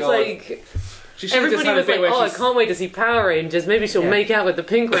 Oh my so it's God. like She should everybody just have was a bit like, where "Oh, I she's- can't wait to see Power Rangers. Maybe she'll make out with the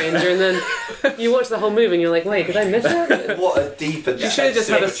Pink Ranger." And then you watch the whole movie and you're like, "Wait, did I miss it?" What a deep and She should have just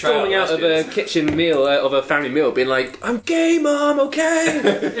had her storming out of a kitchen meal, of a family meal, being like, "I'm gay, Mom, okay?"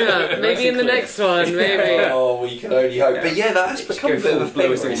 Yeah, maybe in the next one, maybe. Oh, we can only hope. But yeah, that has Just become go a bit of a full blue thing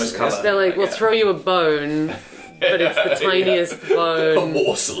with almost recently. colour. They're like, "We'll Yeah. throw you a bone." but it's the tiniest A bone.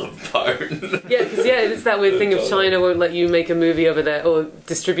 morsel of bone. Yeah, because it's that weird thing of China won't let you make a movie over there or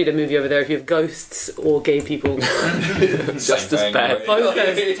distribute a movie over there if you have ghosts or gay people. Just as bad. Both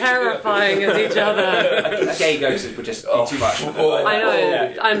as terrifying as each other. A gay ghost would just be too much. I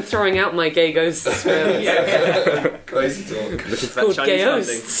know. I'm throwing out my gay ghosts. Crazy talk. Called gay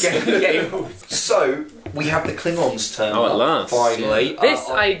ghosts. So we have the Klingons turn Oh, at up last. finally. This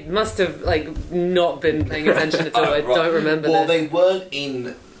I must have not been paying attention at all. I Right. don't remember Well, this. they weren't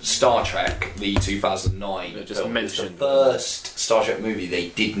in Star Trek, the 2009 It just film. It was mentioned. the first Star Trek movie they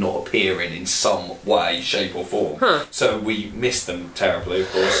did not appear in some way, shape or form. Huh. So we missed them terribly,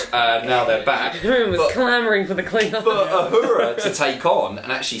 of course. And now they're back. Everyone was But- clamouring for the Klingon. for Uhura to take on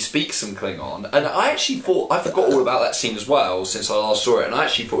and actually speak some Klingon. And I actually thought, I forgot all about that scene as well since I last saw it, and I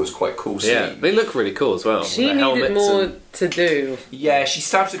actually thought it was quite a cool scene. Yeah, they look really cool as well. She The needed helmets more and- to do. Yeah, she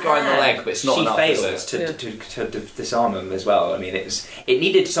stabs a guy in the leg, but it's not she enough, fails is it? to disarm him as well. I mean, it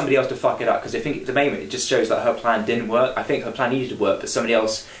needed somebody else to fuck it up because I think at the moment it just shows that her plan didn't work. I think her plan needed to work, but somebody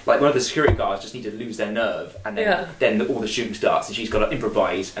else, like one of the security guards, just needed to lose their nerve, and then all the shooting starts, and she's got to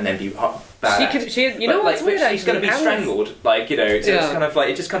improvise and then be bad. You know what's weird? She's going to be Alice- strangled, so it's kind of like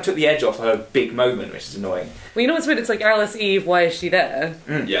it just kind of took the edge off her big moment, which is annoying. Well, you know what's weird? It's like Alice Eve. Why is she there?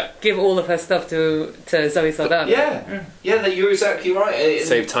 Yeah. Give all of her stuff to Zoe Saldana. Yeah, you're exactly right.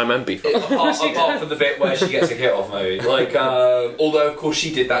 Save time and beef. Apart from the bit where she gets a hit off, maybe. Like, although of course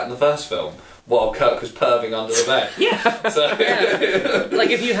she did that in the first film while Kirk was perving under the bed. Yeah. So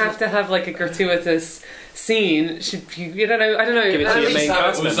Like if you have to have like a gratuitous scene, I don't know. Give it to your main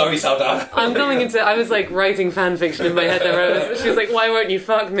cast member. Zoe Saldana. I was like writing fan fiction in my head there. She was like, "Why won't you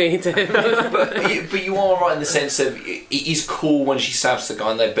fuck me, Tim?" But you are right in the sense of it is cool when she stabs the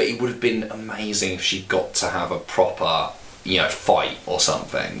guy in there, but it would have been amazing if she got to have a proper fight or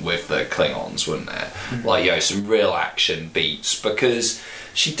something with the Klingons, wouldn't it? Mm-hmm. Like some real action beats, because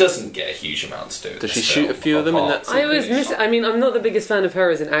she doesn't get a huge amount to do. Does she shoot a few of them in that I was I mean, I'm not the biggest fan of her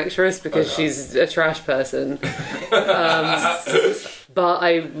as an actress because she's a trash person. But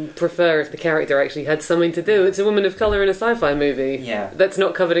I prefer if the character actually had something to do. It's a woman of colour in a sci-fi movie. Yeah. That's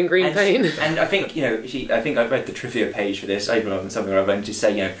not covered in green paint. And I think I think I've read the trivia page for this. Over on something I've learned to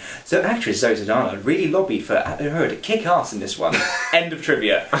say, so actress Zoe Saldana really lobbied for her to kick ass in this one. End of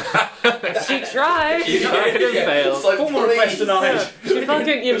trivia. She tried. failed. It's like, Formal please, request denied. She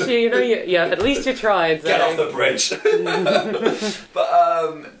fucking, at least you tried. Get so. off the bridge. But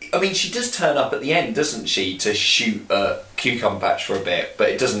I mean, she does turn up at the end, doesn't she, to shoot a cucumber patch for a bit, but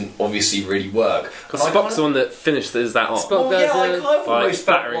it doesn't obviously really work. Because Spock's the one that finishes that off. Spock- Well, yeah, I does, kind of Like, almost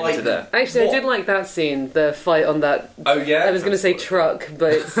felt battering like to death. Actually, What? I did like that scene, the fight on that. Oh yeah, I was going to say truck,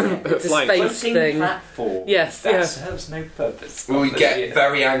 but it's a Flying space Floating thing. platform. Yes, that yeah. serves no purpose. Well, we get Yeah.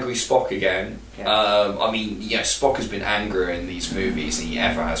 very angry Spock again. Yeah. I mean, Spock has been angrier in these movies than he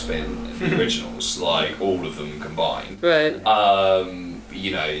ever has been in the originals, like all of them combined. Right.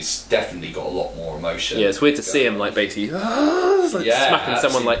 He's definitely got a lot more emotion. Yeah, it's weird to see him like basically smacking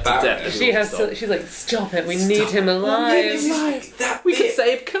someone like to absolutely death. She has to, she's like, stop it, we need him Well, alive. yeah, this is- that We can bit-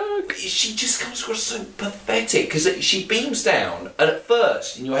 save Kirk. She just comes across so pathetic because she beams down, and at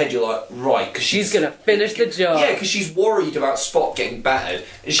first in your head you're like, right, because She's gonna finish the job. Yeah, because she's worried about Spock getting battered,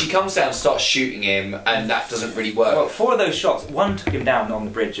 and she comes down and starts shooting him, and that doesn't really work. Well, 4 of those shots, one took him down on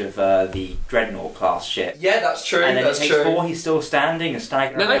the bridge of the Dreadnought class ship. Yeah, that's true. And then that's it takes true. 4, he's still standing and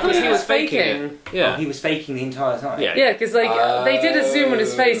staggering No, around. I thought he he was was faking faking. it. Oh, Yeah. he was faking the entire time. Yeah. Yeah, because they did a zoom on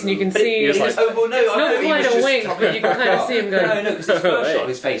his face and you can see. he was like- Oh well, no, it's I not know he quite was a just wink, coming but you can kind of up. see him going. No, because his first Right. shot of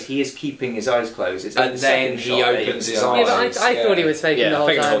his face, he is keeping his eyes closed. It's And the then second he shot that opens his can- Yeah, but eyes. I thought he was faking Yeah, the I whole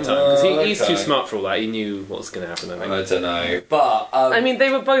think the whole time. time. Because he's Okay. too smart for all that. He knew what was going to happen, I think. I don't know, but I mean, they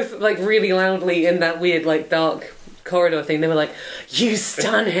were both like really loudly in that weird like dark corridor thing. They were like, "You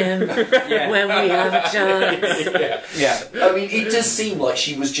stun him when we have a chance." Yeah. I mean, it does seem like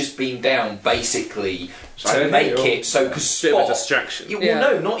she was just being down basically I to don't make know. it so because Bit of a Spock. distraction. Yeah, well, Yeah.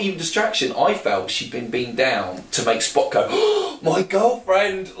 no, not even distraction. I felt she'd been beamed down to make Spock go, oh, my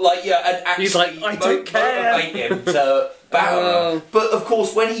girlfriend, like and actually He's like, "I don't care." motivate him to battle her. Oh. But of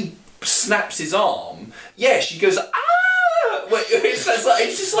course, when he snaps his arm, she goes ah. Wait, it's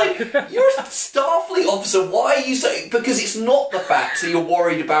just like you're a Starfleet officer. Why are you saying? Because it's not the fact that you're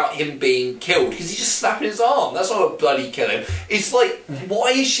worried about him being killed because he's just snapping his arm. That's not a bloody kill him. It's like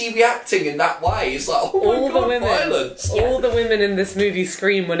why is she reacting in that way? It's like oh my god, violence. all the women in this movie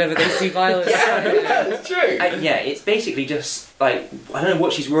scream whenever they see violence. Yeah, that's true. Yeah, it's basically just like, I don't know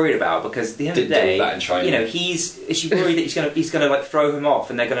what she's worried about, because at the end of the Didn't do day, that in training. you know, is she worried that he's gonna like throw him off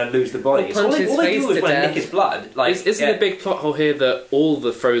and they're gonna lose the body? Or punch his all they face do is to want to death. nick his blood. Like, Isn't yeah. the big plot hole here that all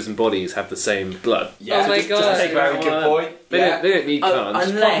the frozen bodies have the same blood? Yeah, Oh my just God. take a very good point. They don't need cans. Pop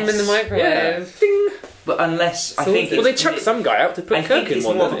them in the microwave. Ding. But unless I So think Well, they it's- chucked some guy out to put I Kirk think in it's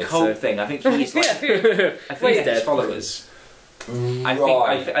one, more of didn't a they? cult So- thing. I think he's like, Yeah, I think Wait. his followers. I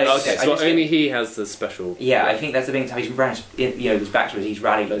Right. think. Okay, so just only think- he has the special. Yeah, I think that's the thing. How he's branched, his backstory. He's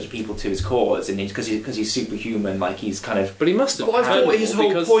rallied loads of people to his cause, and because he's superhuman, like he's kind of. But he must have. But I thought his whole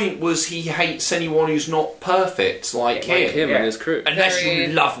because point was he hates anyone who's not perfect, like him. him and his crew. Unless Very- you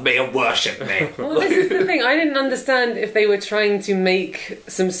love me and worship me. Well, this is the thing. I didn't understand if they were trying to make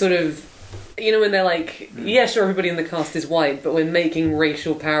some sort of, when they're like, yeah, sure, everybody in the cast is white, but we're making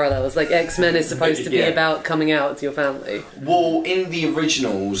racial parallels. Like X-Men is supposed to be Yeah. about coming out to your family. Well, in the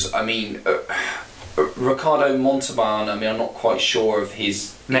originals, I mean, Ricardo Montalban, I mean, I'm not quite sure of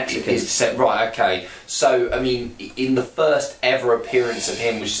his Mexican. his set. Right, okay. So, I mean, in the first ever appearance of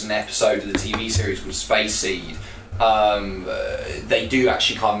him, which is an episode of the TV series called Space Seed, they do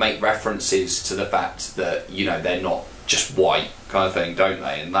actually kind of make references to the fact that, they're not just white kind of thing, don't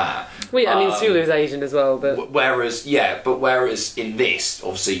they, in that. Well, yeah, I mean, Sulu's Asian as well, but Whereas in this,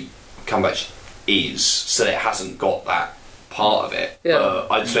 obviously, Cumberbatch is, so it hasn't got that part of it. Yeah.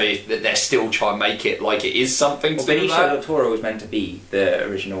 But I'd say that they're still trying to make it like it is something to Well, do with Benicio that. del Toro was meant to be the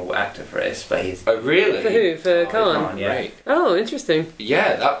original actor for this, but he's. Oh, really? for who? For Khan? Yeah. Right. Oh, interesting.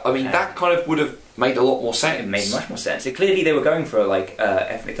 Yeah, that kind of would have made a lot more sense. It made much more sense. Clearly, they were going for like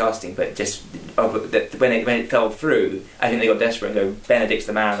ethnic casting, but just when it fell through, I think they got desperate and go, Benedict's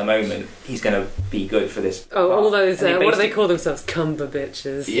the man of the moment. He's going to be good for this. Oh, part." all those, And what do they basically- call themselves? Cumber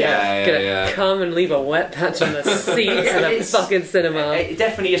bitches. Yeah, Gonna yeah. come and leave a wet patch on the seats of the It's- fucking cinema. It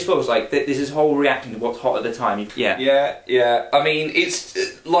definitely just feels like this is whole reacting to what's hot at the time. Yeah. Yeah. I mean, it's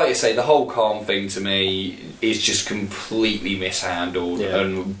like I say, the whole Calm thing to me is just completely mishandled Yeah.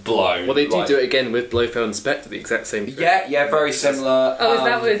 and blown. Well, they do like- do it again with Blofeld and Spectre, the exact same thing. Yeah, very similar. Oh, is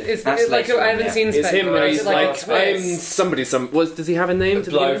that what? Is that's it like later I on, haven't yeah. seen It's Spectre. him or where is he's it like like, a twist? I'm somebody. Does he have a name? to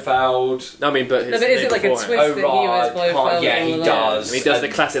the Blofeld? I mean, but his No, but is name it like a beforehand. twist that he was right, Blofeld? yeah, he all does. And he does the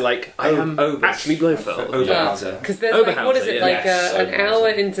And- classic like, I am Oberst. actually Blofeld. Oberhauser. Because there's like, what is it, Oberhauser, like yes, an Oberhauser. hour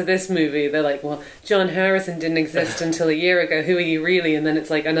into this movie, they're like, well, John Harrison didn't exist until a year ago, who are you really? And then it's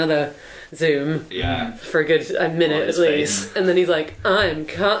like another zoom Yeah. for a good minute On his at least. And then he's like, I'm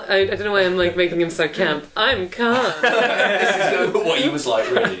Khan. I don't know why I'm like making him so camp. I'm Khan. This is what he was like,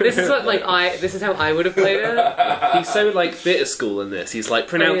 really. This is what this is how I would have played it. He's so like bitter school in this. He's like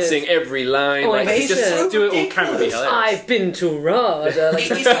pronouncing is. every line. Oh, I like hate he's just it. do it all camera hilarious. I've been to RADA.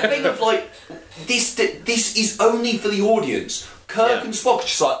 Like, It's that thing of like, this is only for the audience. Kirk Yeah. and Spock are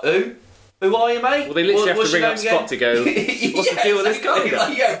just like, who are you, mate? Well, they literally have What's to your ring up name Spock to go, what's the deal with this guy? exactly.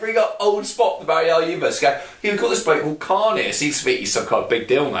 Like, yeah, bring up old Spock, the Barry L. Universe. Go, you've got this bloke called Khan here. Seems to be some kind of big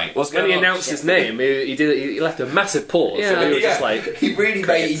deal, mate. What's When going he on? announced his name, he left a massive pause. Yeah. And we were Yeah, just like, he really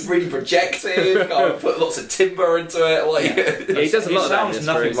projected, kind of put lots of timber into it. Like, he does a It lot of that. in sounds this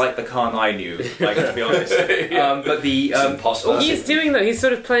nothing series. like the Khan I knew, like, to be honest. But the it's impossible. he's doing though. He's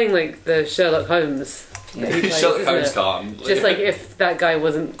sort of playing like the Sherlock Holmes. that he plays, Sherlock isn't Holmes it? Khan. Just like if that guy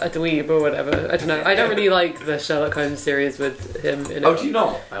wasn't a dweeb or whatever. I don't know. I don't really like the Sherlock Holmes series with him in it. Oh, do you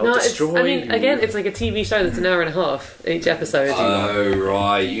not? I'll No, destroy I mean, you. again, it's like a TV show that's an hour and a half each episode. Oh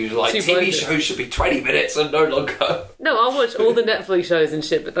right, you like Too TV blinded. shows should be 20 minutes and no longer. No, I'll watch all the Netflix shows and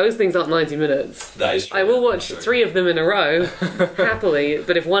shit, but those things aren't 90 minutes. That is true. I will watch That's true. 3 of them in a row, happily,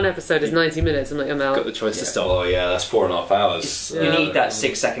 but if one episode is 90 minutes, I'm like, I'm got out. the choice to stop. Oh yeah, that's 4.5 hours. Yeah. you need that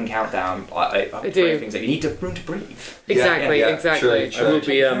 6-second countdown. I do. Things like you need room to breathe. Exactly, yeah, exactly. true. I will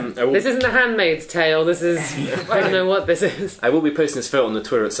be. I will This isn't The Handmaid's Tale, this is... I don't know what this is. I will be posting this photo on the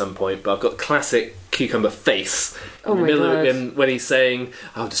Twitter at some point, but I've got classic cucumber face Oh in the my middle God. of him when he's saying,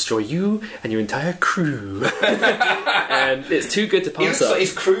 "I'll destroy you and your entire crew," and it's too good to He pass looks up. like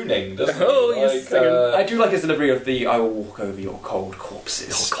he's crooning, doesn't he? Oh, yes, I do like his delivery of the "I will walk over your cold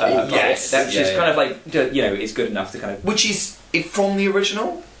corpses." yes. that's Yeah, just yeah. kind of like is good enough to kind of Which is it from the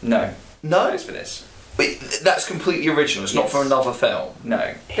original? no, No, it's for this. But that's completely original. It's not Yes. for another film.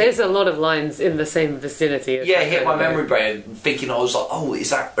 No, There's a lot of lines in the same vicinity. as Yeah, that it hit kind my of memory brain thinking I was like, oh, is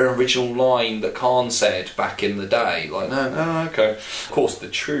that an original line that Khan said back in the day? Like, no, okay. Of course, the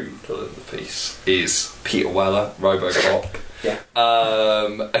true villain of the piece is Peter Weller, RoboCop.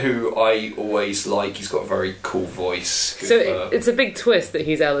 yeah. Who I always like. He's got a very cool voice. So Good, it's a big twist that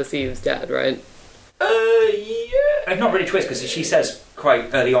he's Alice Eve's dad, right? yeah. It's not really a twist because she says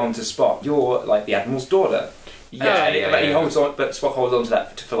quite early on to Spock, "You're like the Admiral's daughter." But he holds on, but Spock holds on to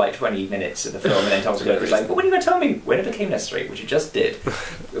that for like 20 minutes of the film, and then tells Kirk, he's like, "But when are you going to tell me when it became necessary?" Which you just did,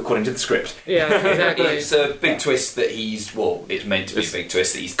 according to the script. Yeah, exactly. It's a big twist that it's meant to be a big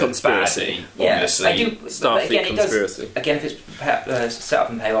twist that he's done Conspiracy. badly, obviously. I do. Starfleet Again, conspiracy. Again, if it's set up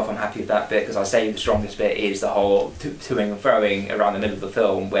and pay off, I'm happy with that bit, because I say the strongest bit is the whole toing and throwing around the middle of the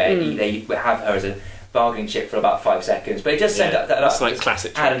film, where they have her as a bargaining chip for about 5 seconds, but it just said that that's like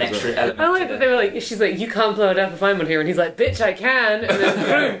classic. add an trope, extra isn't it? element. I like that they were like, she's like, you can't blow it up if I'm on here, and he's like, bitch, I can, and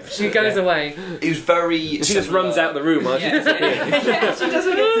then boom, she goes away. It was very. She just runs out the room. Yeah, she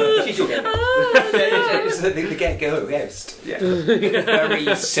doesn't. She's your It's the get-go ghost. Yeah.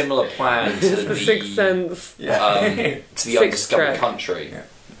 very similar plan to It's the Sixth Sense. to the Sixth Undiscovered track. Country. Yeah.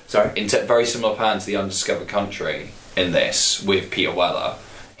 Sorry. Very similar plan to the Undiscovered Country in this with Peter Weller.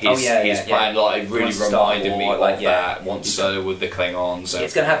 His plan like really Wants to start reminded me war, of like, that once with the Klingons.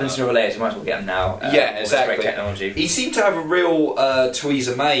 It's going to happen sooner or later, so you might as well get them now. Yeah, all this exactly. Great technology. He seemed to have a real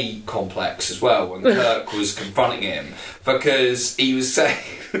Theresa May complex as well when Kirk was confronting him, because he was saying,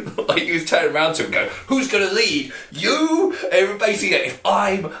 like, he was turning around to him and go, "Who's going to lead? You?" And basically, if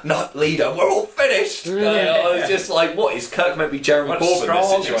I'm not leader, we're all finished. I was just like, what is Kirk meant to be Jeremy Corbyn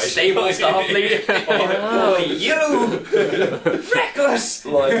in this situation? Stable staff leader. Oh, boy, you reckless.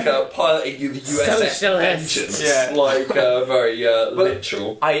 Like piloting you the USS Socialist. Vengeance. Yeah. Like very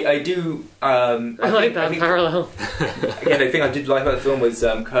literal. I do. I like that parallel. Again, the thing I did like about the film was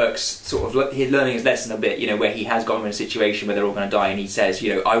Kirk's sort of he's learning his lesson a bit. You know, where he has got him in a situation where they're all going to die, and he says,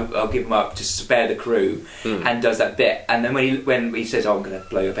 "You know, I'll give him up to spare the crew," and does that bit. And then when he says, "Oh, I'm going to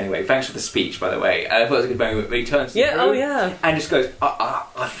blow you up anyway," thanks for the speech, by the way. I thought it was a good moment. But he turns to the crew and just goes,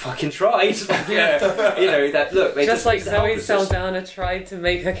 "I fucking tried." Like, you know that look. Just like Zoe Saldana tried to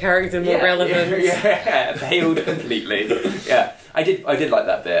make her character more relevant. Yeah, failed completely. Yeah, I did like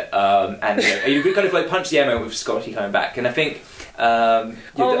that bit. And you kind of like punch the air moment with Scotty coming back, and I think. No,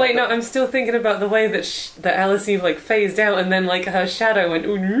 I'm still thinking about the way that Alice Eve like phased out, and then like her shadow went.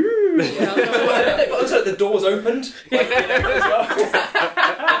 Ooh, It looks like the doors opened. Like, as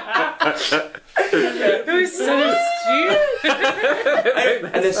well. It was so stupid.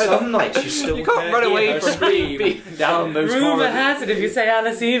 And there's some nights you still You can't run away from scream down those Rumour corridors. has it if you say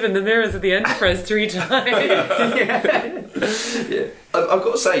Alice Eve in the mirrors of the Enterprise 3 times. I've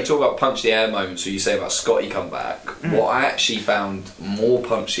got to say, talk about punch the air moments where you say about Scotty come back. What I actually found more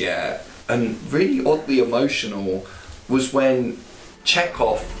punch the air and really oddly emotional was when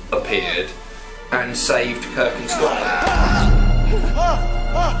Chekhov appeared and saved Kirk and Scotty.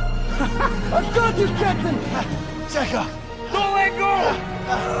 I've got this, Captain! Chekhov! Don't let go!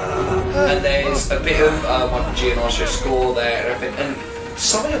 And there's a bit of Michael Giannaccio score there and everything. And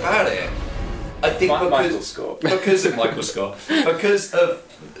something about it, I think Michael score. because of Michael Scott, because of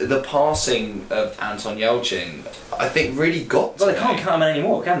the passing of Anton Yelchin, I think really got to Well, they can't me. cut him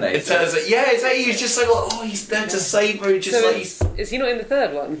anymore, can they? It turns out, he was just like, oh, he's there to save her. Just So like is he not in the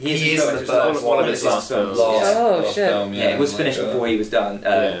third one? he is the first one of his last films. Oh, shit. film, Yeah, it was finished before he was done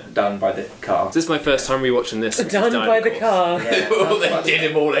by the car. This is my first time rewatching this. since Done he's died, by of the course. car. Well, they did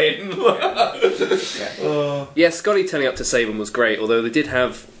him all in. Yeah, Scotty turning up to save him was great, although they did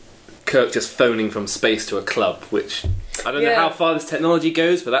have Kirk just phoning from space to a club, which I don't know how far this technology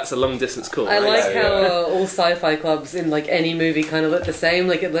goes, but that's a long distance call. I right? like how all sci-fi clubs in like any movie kind of look the same.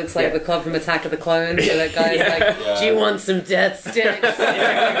 Like it looks like the club from Attack of the Clones. So that guy's like, "Do you want some death sticks?"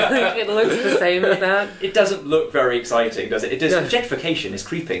 Like, it looks the same as that. It doesn't look very exciting, does it? Gentrification is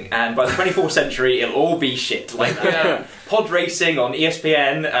creeping, and by the 24th century, it'll all be shit. Like pod racing on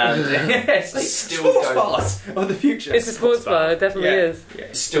ESPN, and it's like Still sports don't- bars of the future. It's a sports bar. It definitely is.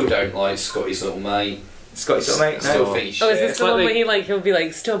 Still don't like Scotty's little mate. Scotty sort of mate. Still No. think he's Oh, is shit. this the like one they- where he'll be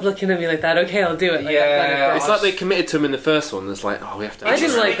like, "Stop looking at me like that." Okay, I'll do it. Like that kind of Yeah, It's crap. like they committed to him in the first one. It's like, oh, we have to. I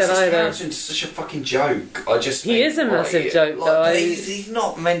didn't like that Makes his either. character into such a fucking joke. I just He think, is a massive like, joke, like, though. but he's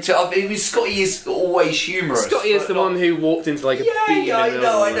not meant to. I mean, Scotty is always humorous. Scotty is the but not- one who walked into like a beam. I and know,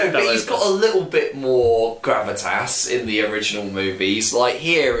 fell but he's over. got a little bit more gravitas in the original movies. Like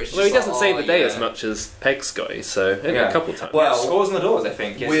here, it's just Well, he doesn't like, save the day yeah. as much as Peg Scotty, so only Yeah. a couple times. Well, Scores on the doors, I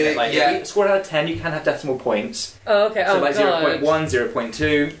think. Isn't we're- it? Like, yeah. if you score out of 10, you can have decimal points. Oh, okay. So Oh like god. 0.1,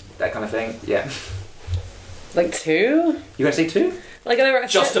 0.2, that kind of thing. Yeah. Like 2? You gonna say 2? Like I never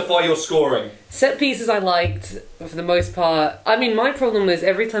Justify your scoring. set pieces I liked for the most part. I mean, my problem is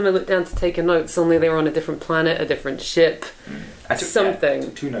every time I look down to take a note, suddenly they were on a different planet, a different ship. I took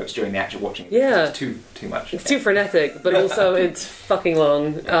Something. 2 notes during the actual watching. Yeah. It's too much. It's too frenetic, but also it's fucking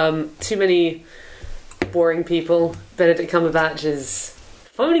long. Too many boring people. Benedict Cumberbatch is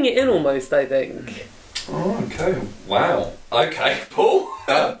phoning it in almost, I think. Oh, okay. Wow. Okay, Paul.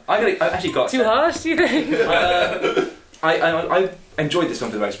 I actually got Too harsh, do you think? I enjoyed this one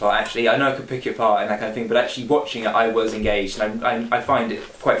for the most part. Actually, I know I could pick it apart and that kind of thing, but actually watching it, I was engaged, and I find it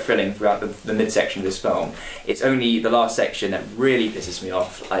quite thrilling throughout the midsection of this film. It's only the last section that really pisses me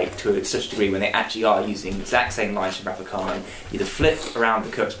off, like to such a degree, when they actually are using the exact same lines from Wrath of Khan. The flip around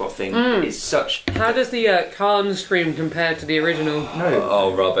the Kirk Spock thing is such. How does the Khan stream compare to the original? No.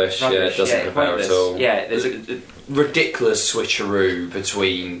 Oh, rubbish. Yeah, it doesn't compare pointless. at all. Yeah, there's a ridiculous switcheroo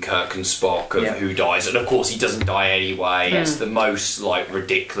between Kirk and Spock of who dies, and of course he doesn't die anyway. It's the most like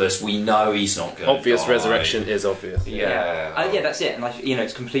ridiculous. We know he's not going to Obvious die. resurrection is obvious. Yeah. Yeah, that's it. And like,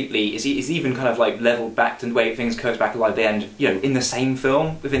 it's completely. It's even kind of like leveled back to the way things Kirk's back alive. They end, in the same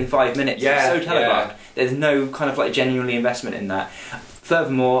film within 5 minutes. Yeah, It's so telegraphed. There's no kind of like genuinely investment in that.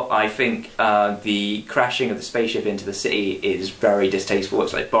 Furthermore, I think the crashing of the spaceship into the city is very distasteful.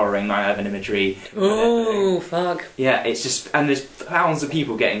 It's like borrowing 9/11 imagery. Oh, fuck. Yeah, it's just, and there's thousands of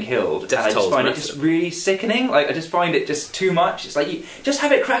people getting killed. Death and I just toll's find it massive. just really sickening. Like, I just find it just too much. It's like, you just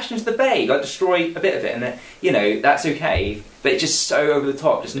have it crash into the bay, like destroy a bit of it, and then, that's okay. But it's just so over the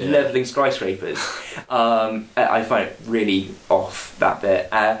top, just levelling skyscrapers. I find it really off, that bit.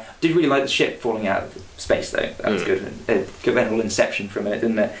 Did really like the ship falling out of space, though. That was good. It went all Inception for a minute,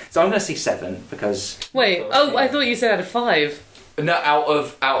 didn't it? So I'm going to say 7 because. Wait, I thought you said out of 5. No, out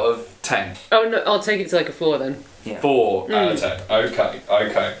of 10. Oh, no, I'll take it to like a 4 then. Yeah. 4 out of 10.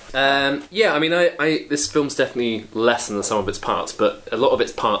 Okay. Yeah, I mean, I this film's definitely less than the sum of its parts, but a lot of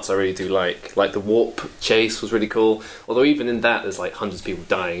its parts I really do like. Like the warp chase was really cool. Although even in that, there's like hundreds of people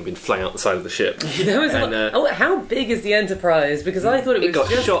dying, being flung out the side of the ship. There was how big is the Enterprise? Because I thought it was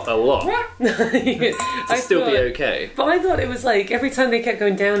got shot a lot. to Still be okay. But I thought it was like every time they kept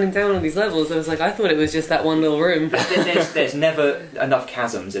going down and down on these levels, I was like, I thought it was just that one little room. There's never enough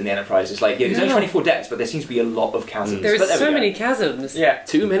chasms in the Enterprise. It's like, there's only 24 decks, but there seems to be a lot of chasms. There But are we so go. many chasms. Yeah.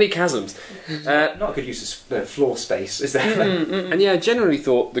 Too many chasms. Not a good use of floor space, is there? And yeah, I generally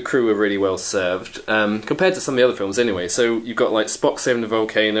thought the crew were really well served, compared to some of the other films anyway. So you've got like Spock saving the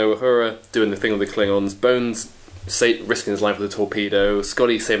volcano, Uhura doing the thing with the Klingons, Bones risking his life with a torpedo,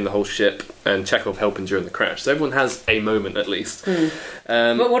 Scotty saving the whole ship, and Chekhov helping during the crash. So everyone has a moment at least.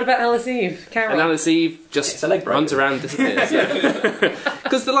 But what about Alice Eve? Carol? And Alice Eve It's just a leg break. runs around and disappears.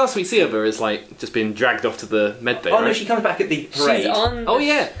 Because the last we see of her is like just being dragged off to the med bay. Oh no, right? she comes back at the parade. She's on. Oh,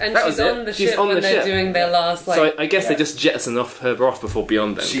 yeah, and that she's was it. on the She's ship on when the they're ship. doing their last like. So I guess they just jettison her off before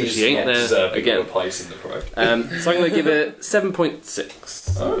Beyond then, because she ain't there deserving again. of a place in the pro. So I'm going to give it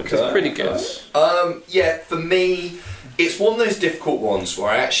 7.6. Which is pretty good. Yeah, for me, it's one of those difficult ones where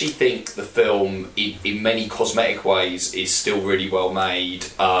I actually think the film, in many cosmetic ways, is still really well made.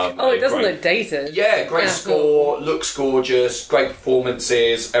 Oh, it doesn't great- look dated. Yeah, great Yeah, score, looks gorgeous, great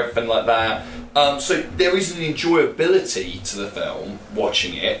performances, everything like that. So there is an enjoyability to the film,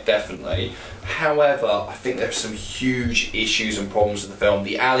 watching it, definitely. However, I think there's some huge issues and problems with the film.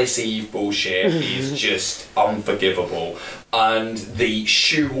 The Alice Eve bullshit is just unforgivable. And the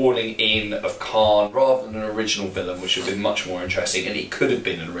shoehorning in of Khan rather than an original villain, which would have been much more interesting, and it could have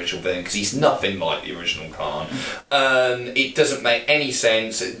been an original villain because he's nothing like the original Khan. It doesn't make any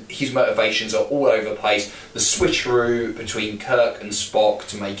sense. His motivations are all over the place. The switcheroo between Kirk and Spock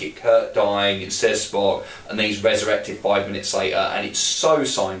to make it Kirk dying, it says Spock, and then he's resurrected 5 minutes later, and it's so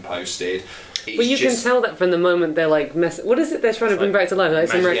signposted. Well, you can tell that from the moment they're like what is it they're trying to bring back to life? Like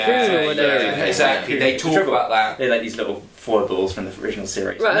some raccoon or whatever. Yeah, exactly. They talk about that. They're like these little foibles from the original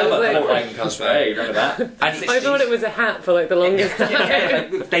series. Right, I was like- Frank comes back. Hey, remember that? And I thought it was a hat for like the longest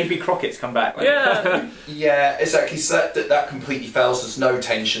time. like, Davy Crockett's come back. Like, Yeah. Yeah, exactly. So that completely fails. There's no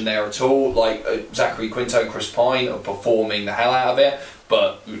tension there at all. Like Zachary Quinto and Chris Pine are performing the hell out of it,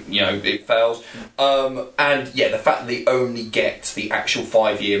 but it fails. And yeah, the fact that they only get the actual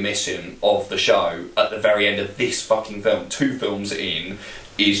 5-year mission of the show at the very end of this fucking film, 2 films in,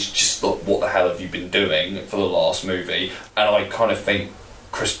 is just like, what the hell have you been doing for the last movie? And I kind of think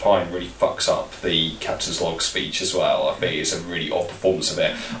Chris Pine really fucks up the Captain's Log speech as well. I think it's a really odd performance of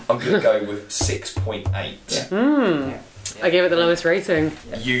it. I'm going to go with 6.8. I gave it the lowest rating.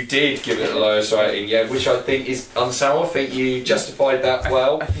 You did give it the lowest rating, yeah, which I think is unsound. I think you justified that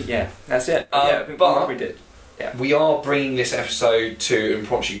well. I think, yeah, that's it. I think but- we did. Yeah. We are bringing this episode to an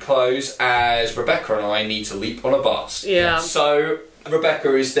impromptu close as Rebecca and I need to leap on a bus. Yeah. So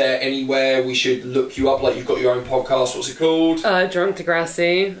Rebecca, is there anywhere we should look you up? Like, you've got your own podcast, what's it called? Drunk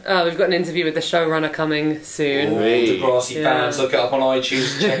Degrassi. We've got an interview with the showrunner coming soon. Degrassi fans, look it up on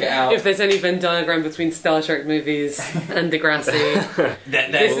iTunes and check it out. If there's any Venn diagram between Star Trek movies and Degrassi,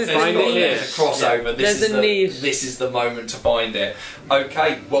 there's a crossover. There's a niche. This is the moment to find it.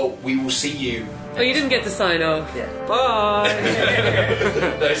 Okay, well, we will see you. Oh, you didn't get to sign off. Yeah. Bye.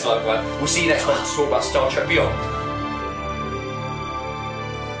 No, it's like that. We'll see you next month to talk about Star Trek Beyond.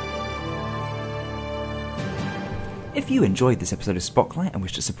 If you enjoyed this episode of Spotlight and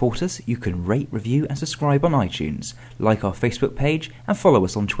wish to support us, you can rate, review and subscribe on iTunes, like our Facebook page and follow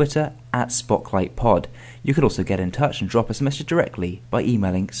us on Twitter @SpotlightPod. You could also get in touch and drop us a message directly by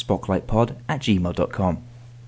emailing spotlightpod@gmail.com.